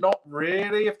explained, but not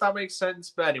really, if that makes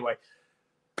sense. But anyway,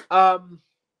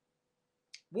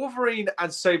 Wolverine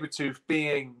and Sabretooth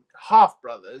being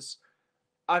half-brothers,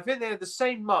 I think they're the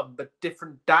same mum, but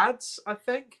different dads, I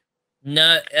think.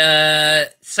 No,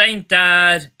 same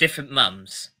dad, different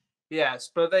mums. Yes,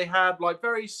 but they had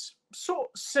very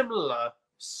similar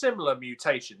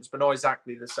mutations, but not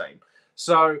exactly the same.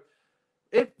 So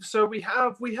we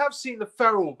have seen the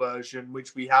feral version,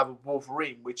 which we have of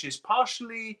Wolverine, which is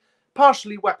partially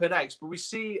Weapon X, but we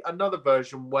see another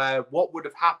version where what would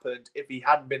have happened if he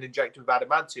hadn't been injected with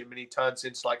adamantium and he turns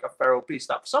into a feral beast.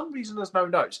 Now, for some reason, there's no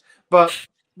nose, but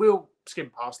we'll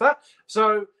skim past that.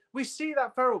 So we see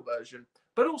that feral version,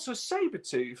 but also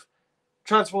Sabretooth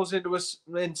transforms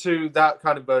into that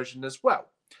kind of version as well.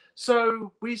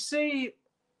 So we see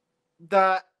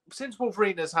that since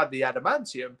Wolverine has had the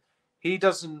adamantium, he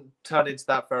doesn't turn into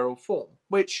that feral form,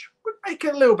 which would make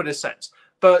a little bit of sense.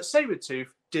 But Sabretooth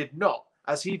did not,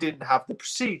 as he didn't have the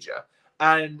procedure.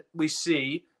 And we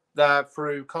see that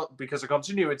because of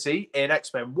continuity in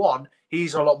X-Men 1,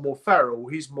 he's a lot more feral.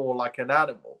 He's more like an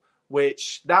animal,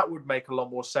 which that would make a lot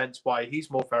more sense why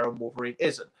he's more feral and Wolverine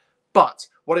isn't. But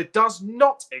what it does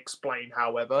not explain,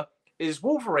 however, is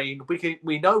Wolverine.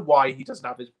 We know why he doesn't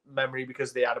have his memory because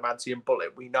of the adamantium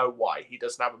bullet. We know why he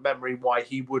doesn't have a memory, why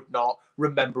he would not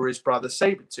remember his brother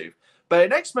Sabretooth. But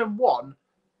in X-Men 1,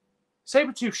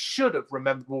 Sabretooth should have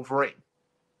remembered Wolverine.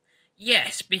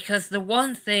 Yes, because the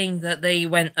one thing that they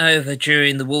went over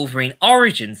during the Wolverine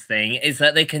Origins thing is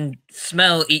that they can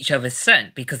smell each other's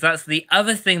scent, because that's the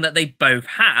other thing that they both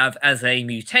have as a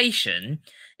mutation,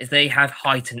 is they have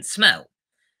heightened smell.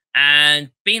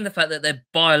 And being the fact that they're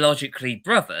biologically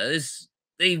brothers,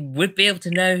 they would be able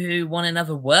to know who one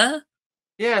another were.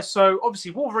 Yeah, so obviously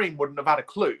Wolverine wouldn't have had a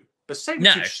clue, but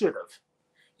Sabretooth No. should have.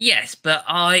 Yes, but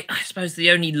I suppose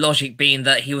the only logic being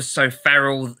that he was so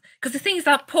feral. Because the thing is,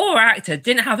 that poor actor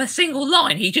didn't have a single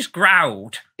line. He just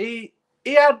growled. He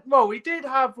did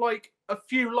have like a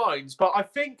few lines, but I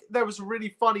think there was a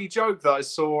really funny joke that I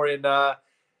saw in a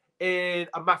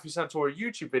Matthew Santora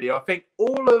YouTube video. I think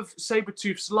all of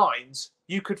Sabretooth's lines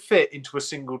you could fit into a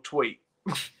single tweet.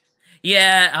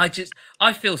 Yeah,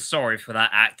 I feel sorry for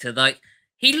that actor. Like,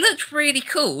 he looked really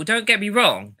cool, don't get me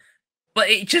wrong. But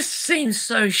it just seems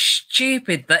so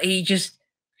stupid that he just...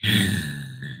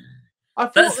 I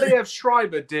thought Liev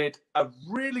Schreiber did a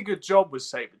really good job with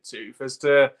Sabretooth as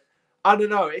to, I don't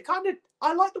know,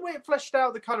 I like the way it fleshed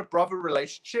out the kind of brother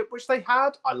relationship which they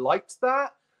had. I liked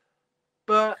that.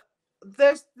 But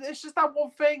there's just that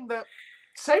one thing that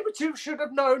Sabretooth should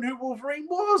have known who Wolverine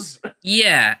was.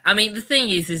 Yeah, I mean, the thing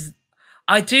is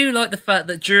I do like the fact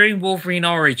that during Wolverine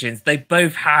Origins, they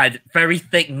both had very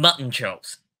thick mutton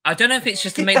chops. I don't know if it's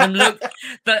just to make them look...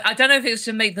 I don't know if it was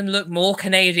to make them look more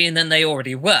Canadian than they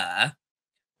already were.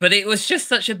 But it was just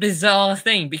such a bizarre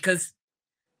thing, because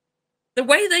the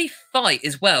way they fight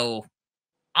as well,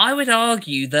 I would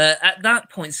argue that at that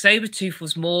point, Sabretooth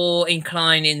was more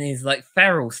inclined in his like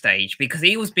feral stage, because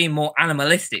he was being more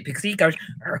animalistic, because he goes,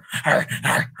 "Arr, arr,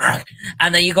 arr, arr,"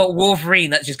 and then you got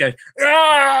Wolverine that just goes,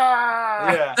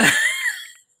 "Arr!" Yeah.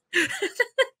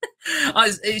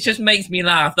 It just makes me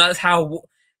laugh. That's how...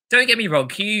 Don't get me wrong,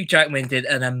 Hugh Jackman did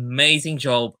an amazing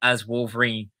job as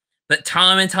Wolverine. But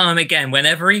time and time again,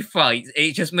 whenever he fights,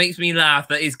 it just makes me laugh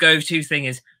that his go-to thing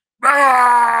is... But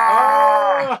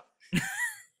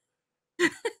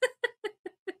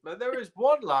there is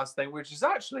one last thing, which is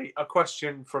actually a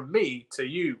question from me to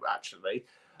you, actually.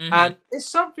 Mhm. And it's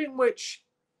something which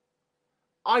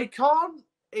I can't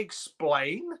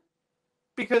explain,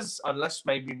 because unless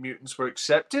maybe mutants were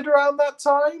accepted around that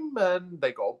time and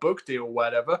they got a book deal or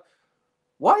whatever,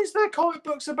 why is there comic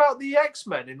books about the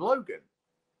X-Men in Logan?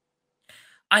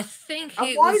 I think And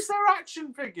it why was... is there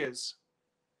action figures?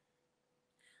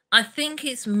 I think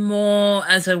it's more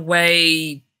as a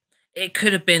way... It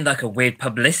could have been like a weird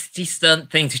publicity stunt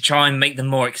thing to try and make them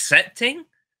more accepting.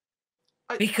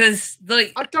 Because,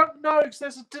 like... I don't know, because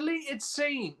there's a deleted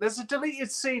scene. There's a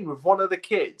deleted scene with one of the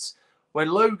kids when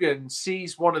Logan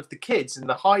sees one of the kids in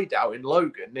the hideout in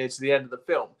Logan near to the end of the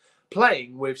film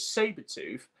playing with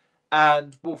Sabretooth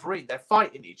and Wolverine. They're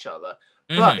fighting each other.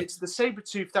 But it's the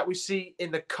Sabretooth that we see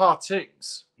in the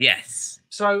cartoons. Yes.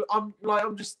 So I'm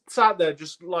just sat there,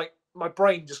 just like my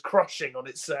brain just crushing on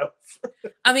itself.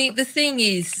 I mean, the thing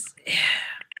is,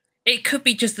 it could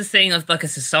be just the thing of like a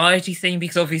society thing,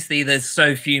 because obviously there's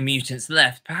so few mutants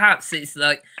left. Perhaps it's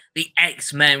like the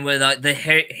X-Men were like the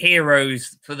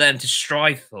heroes for them to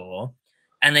strive for.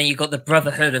 And then you've got the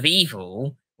Brotherhood of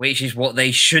Evil, which is what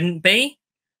they shouldn't be.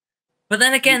 But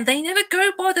then again, they never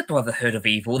go by the Brotherhood of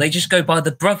Evil. They just go by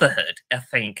the Brotherhood, I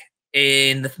think,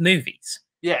 in the movies.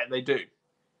 Yeah, they do.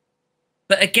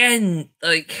 But again,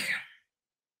 like...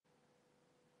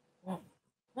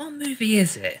 What movie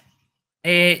is it?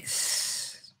 I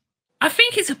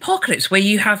think it's Apocalypse, where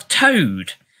you have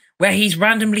Toad, where he's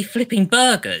randomly flipping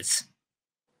burgers.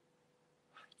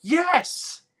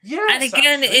 Yes! Yes! And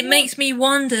again, actually, it makes me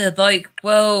wonder, like,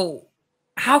 well...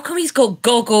 How come he's got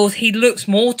goggles? He looks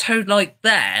more Toad-like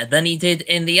there than he did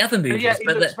in the other movies. Yeah, he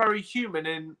looks very human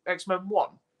in X-Men 1.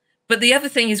 But the other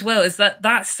thing as well is that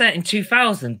that's set in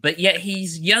 2000, but yet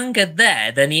he's younger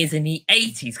there than he is in the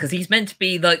 80s, because he's meant to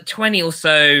be like 20 or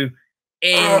so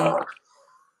in...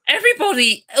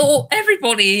 Everybody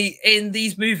in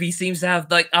these movies seems to have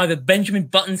like either Benjamin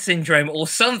Button syndrome or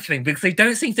something, because they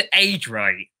don't seem to age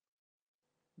right.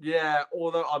 Yeah,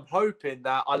 although I'm hoping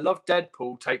that... I love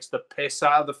Deadpool takes the piss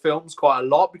out of the films quite a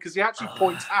lot, because he actually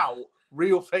points out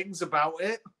real things about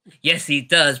it. Yes, he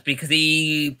does, because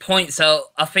he points out...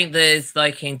 I think there's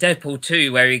like in Deadpool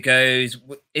 2 where he goes,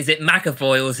 is it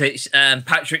McAvoy or is it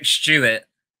Patrick Stewart?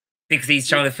 Because he's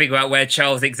trying to figure out where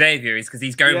Charles Xavier is, because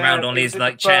he's going around on his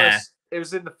like chair. It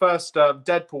was in the first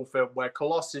Deadpool film where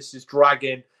Colossus is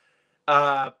dragging...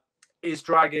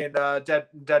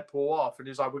 Deadpool off, and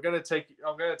he's like, I'm going to take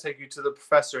you to the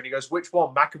professor, and he goes, which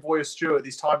one, McAvoy or Stewart?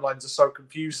 These timelines are so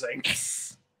confusing.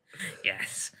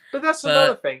 Yes. But that's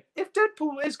another thing. If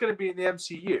Deadpool is going to be in the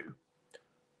MCU,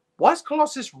 why is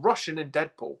Colossus Russian in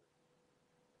Deadpool?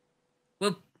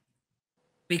 Well,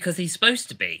 because he's supposed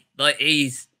to be. Like,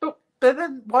 he's... But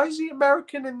then, why is he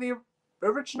American in the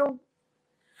original?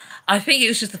 I think it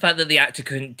was just the fact that the actor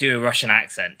couldn't do a Russian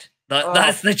accent.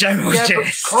 That's the general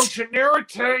gist.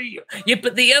 Continuity! Yeah,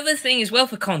 but the other thing as well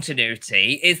for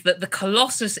continuity is that the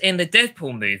Colossus in the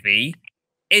Deadpool movie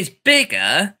is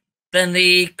bigger than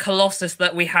the Colossus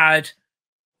that we had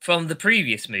from the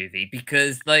previous movie,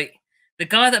 because, like, the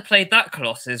guy that played that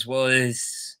Colossus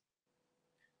was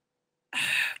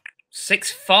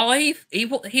 6'5".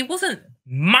 He wasn't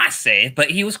massive,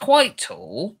 but he was quite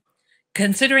tall,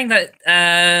 considering that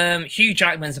Hugh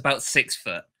Jackman's about 6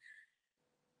 foot.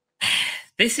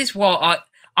 This is what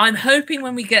I'm hoping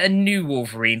when we get a new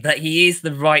Wolverine that he is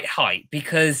the right height,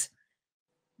 because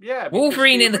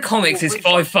Wolverine in the comics is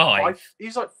 5'5".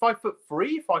 He's like 5'3",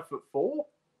 5'4".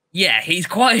 Yeah, he's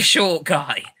quite a short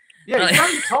guy. Yeah, he's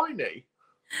very tiny.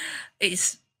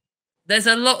 There's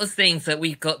a lot of things that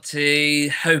we've got to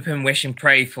hope and wish and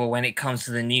pray for when it comes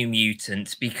to the New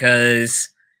Mutants, because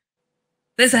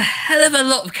there's a hell of a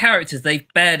lot of characters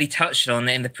they've barely touched on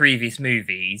in the previous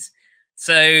movies.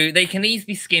 So they can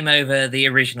easily skim over the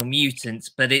original mutants,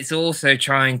 but it's also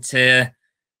trying to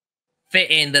fit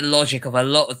in the logic of a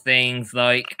lot of things,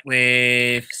 like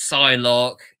with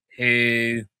Psylocke,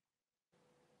 who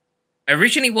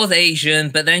originally was Asian,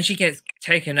 but then she gets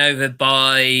taken over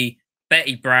by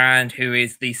Betty Brand, who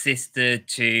is the sister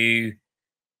to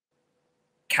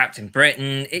Captain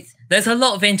Britain. There's a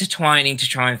lot of intertwining to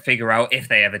try and figure out if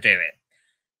they ever do it.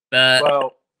 But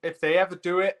well, if they ever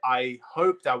do it, I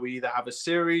hope that we either have a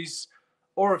series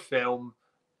or a film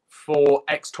for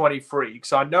X-23,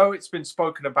 because I know it's been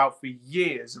spoken about for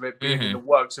years of it being in the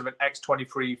works of an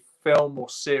X-23 film or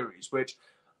series, which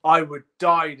I would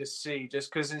die to see,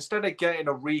 just because instead of getting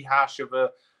a rehash of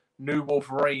a new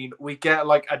Wolverine, we get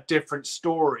like a different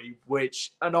story,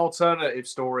 an alternative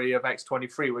story of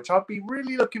X-23, which I'd be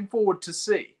really looking forward to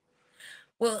see.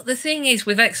 Well, the thing is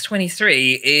with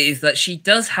X-23 is that she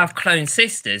does have clone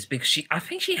sisters, because I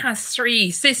think she has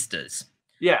 3 sisters.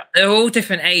 Yeah. They're all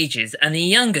different ages, and the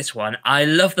youngest one, I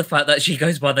love the fact that she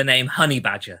goes by the name Honey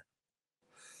Badger.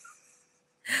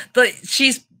 Like,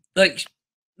 she's like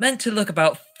meant to look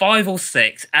about 5 or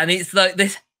 6, and it's like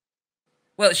this.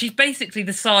 Well, she's basically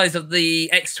the size of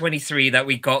the X-23 that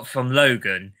we got from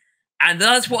Logan, and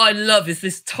that's what I love, is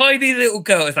this tiny little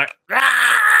girl is like,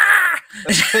 ah!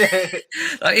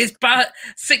 Like, it's bad.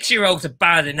 6-year-olds are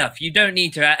bad enough. You don't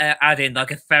need to add in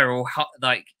like a feral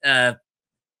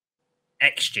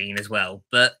X gene as well.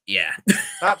 But yeah,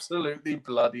 absolutely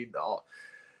bloody not.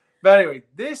 But anyway,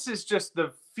 this is just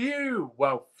the few.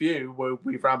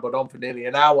 We've rambled on for nearly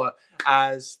an hour,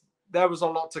 as there was a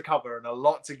lot to cover and a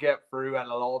lot to get through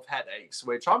and a lot of headaches,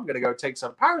 which I'm going to go take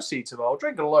some paracetamol,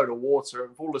 drink a load of water,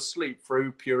 and fall asleep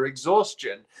through pure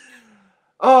exhaustion.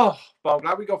 Oh, but I'm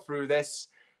glad we got through this.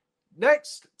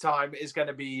 Next time is going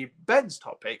to be Ben's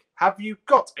topic. Have you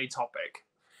got a topic?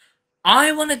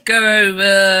 I want to go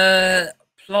over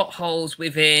plot holes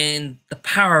within the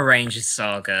Power Rangers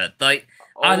saga. Like,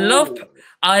 I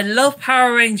love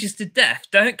Power Rangers to death.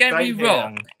 Don't get me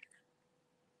wrong.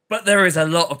 But there is a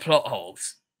lot of plot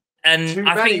holes. And Too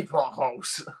many plot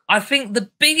holes. I think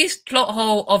the biggest plot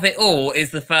hole of it all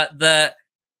is the fact that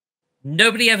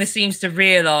nobody ever seems to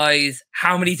realize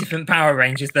how many different Power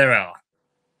Rangers there are.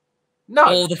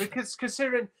 No, because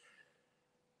considering...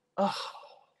 what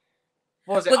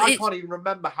was it? I can't even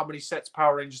remember how many sets of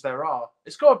Power Rangers there are.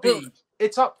 It's got to be...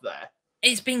 it's up there.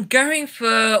 It's been going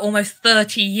for almost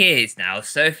 30 years now,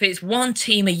 so if it's one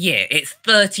team a year, it's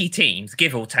 30 teams,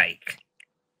 give or take.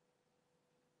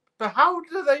 But how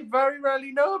do they very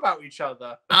rarely know about each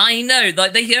other? I know,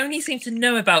 like, they only seem to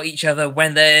know about each other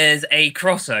when there's a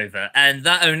crossover, and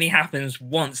that only happens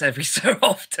once every so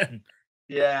often.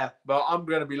 Yeah, but I'm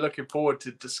going to be looking forward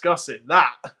to discussing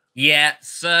that. Yeah,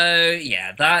 so,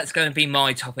 yeah, that's going to be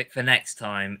my topic for next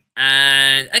time.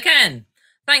 And, again,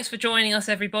 thanks for joining us,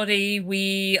 everybody.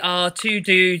 We are 2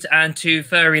 dudes and 2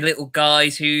 furry little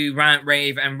guys who rant,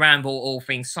 rave, and ramble all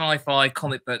things sci-fi,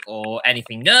 comic book, or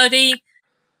anything nerdy.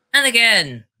 And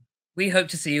again, we hope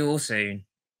to see you all soon.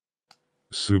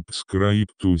 Subscribe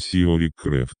to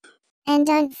Theorycraft. And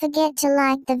don't forget to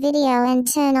like the video and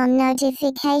turn on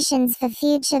notifications for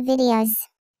future videos.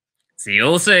 See you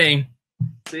all soon.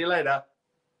 See you later.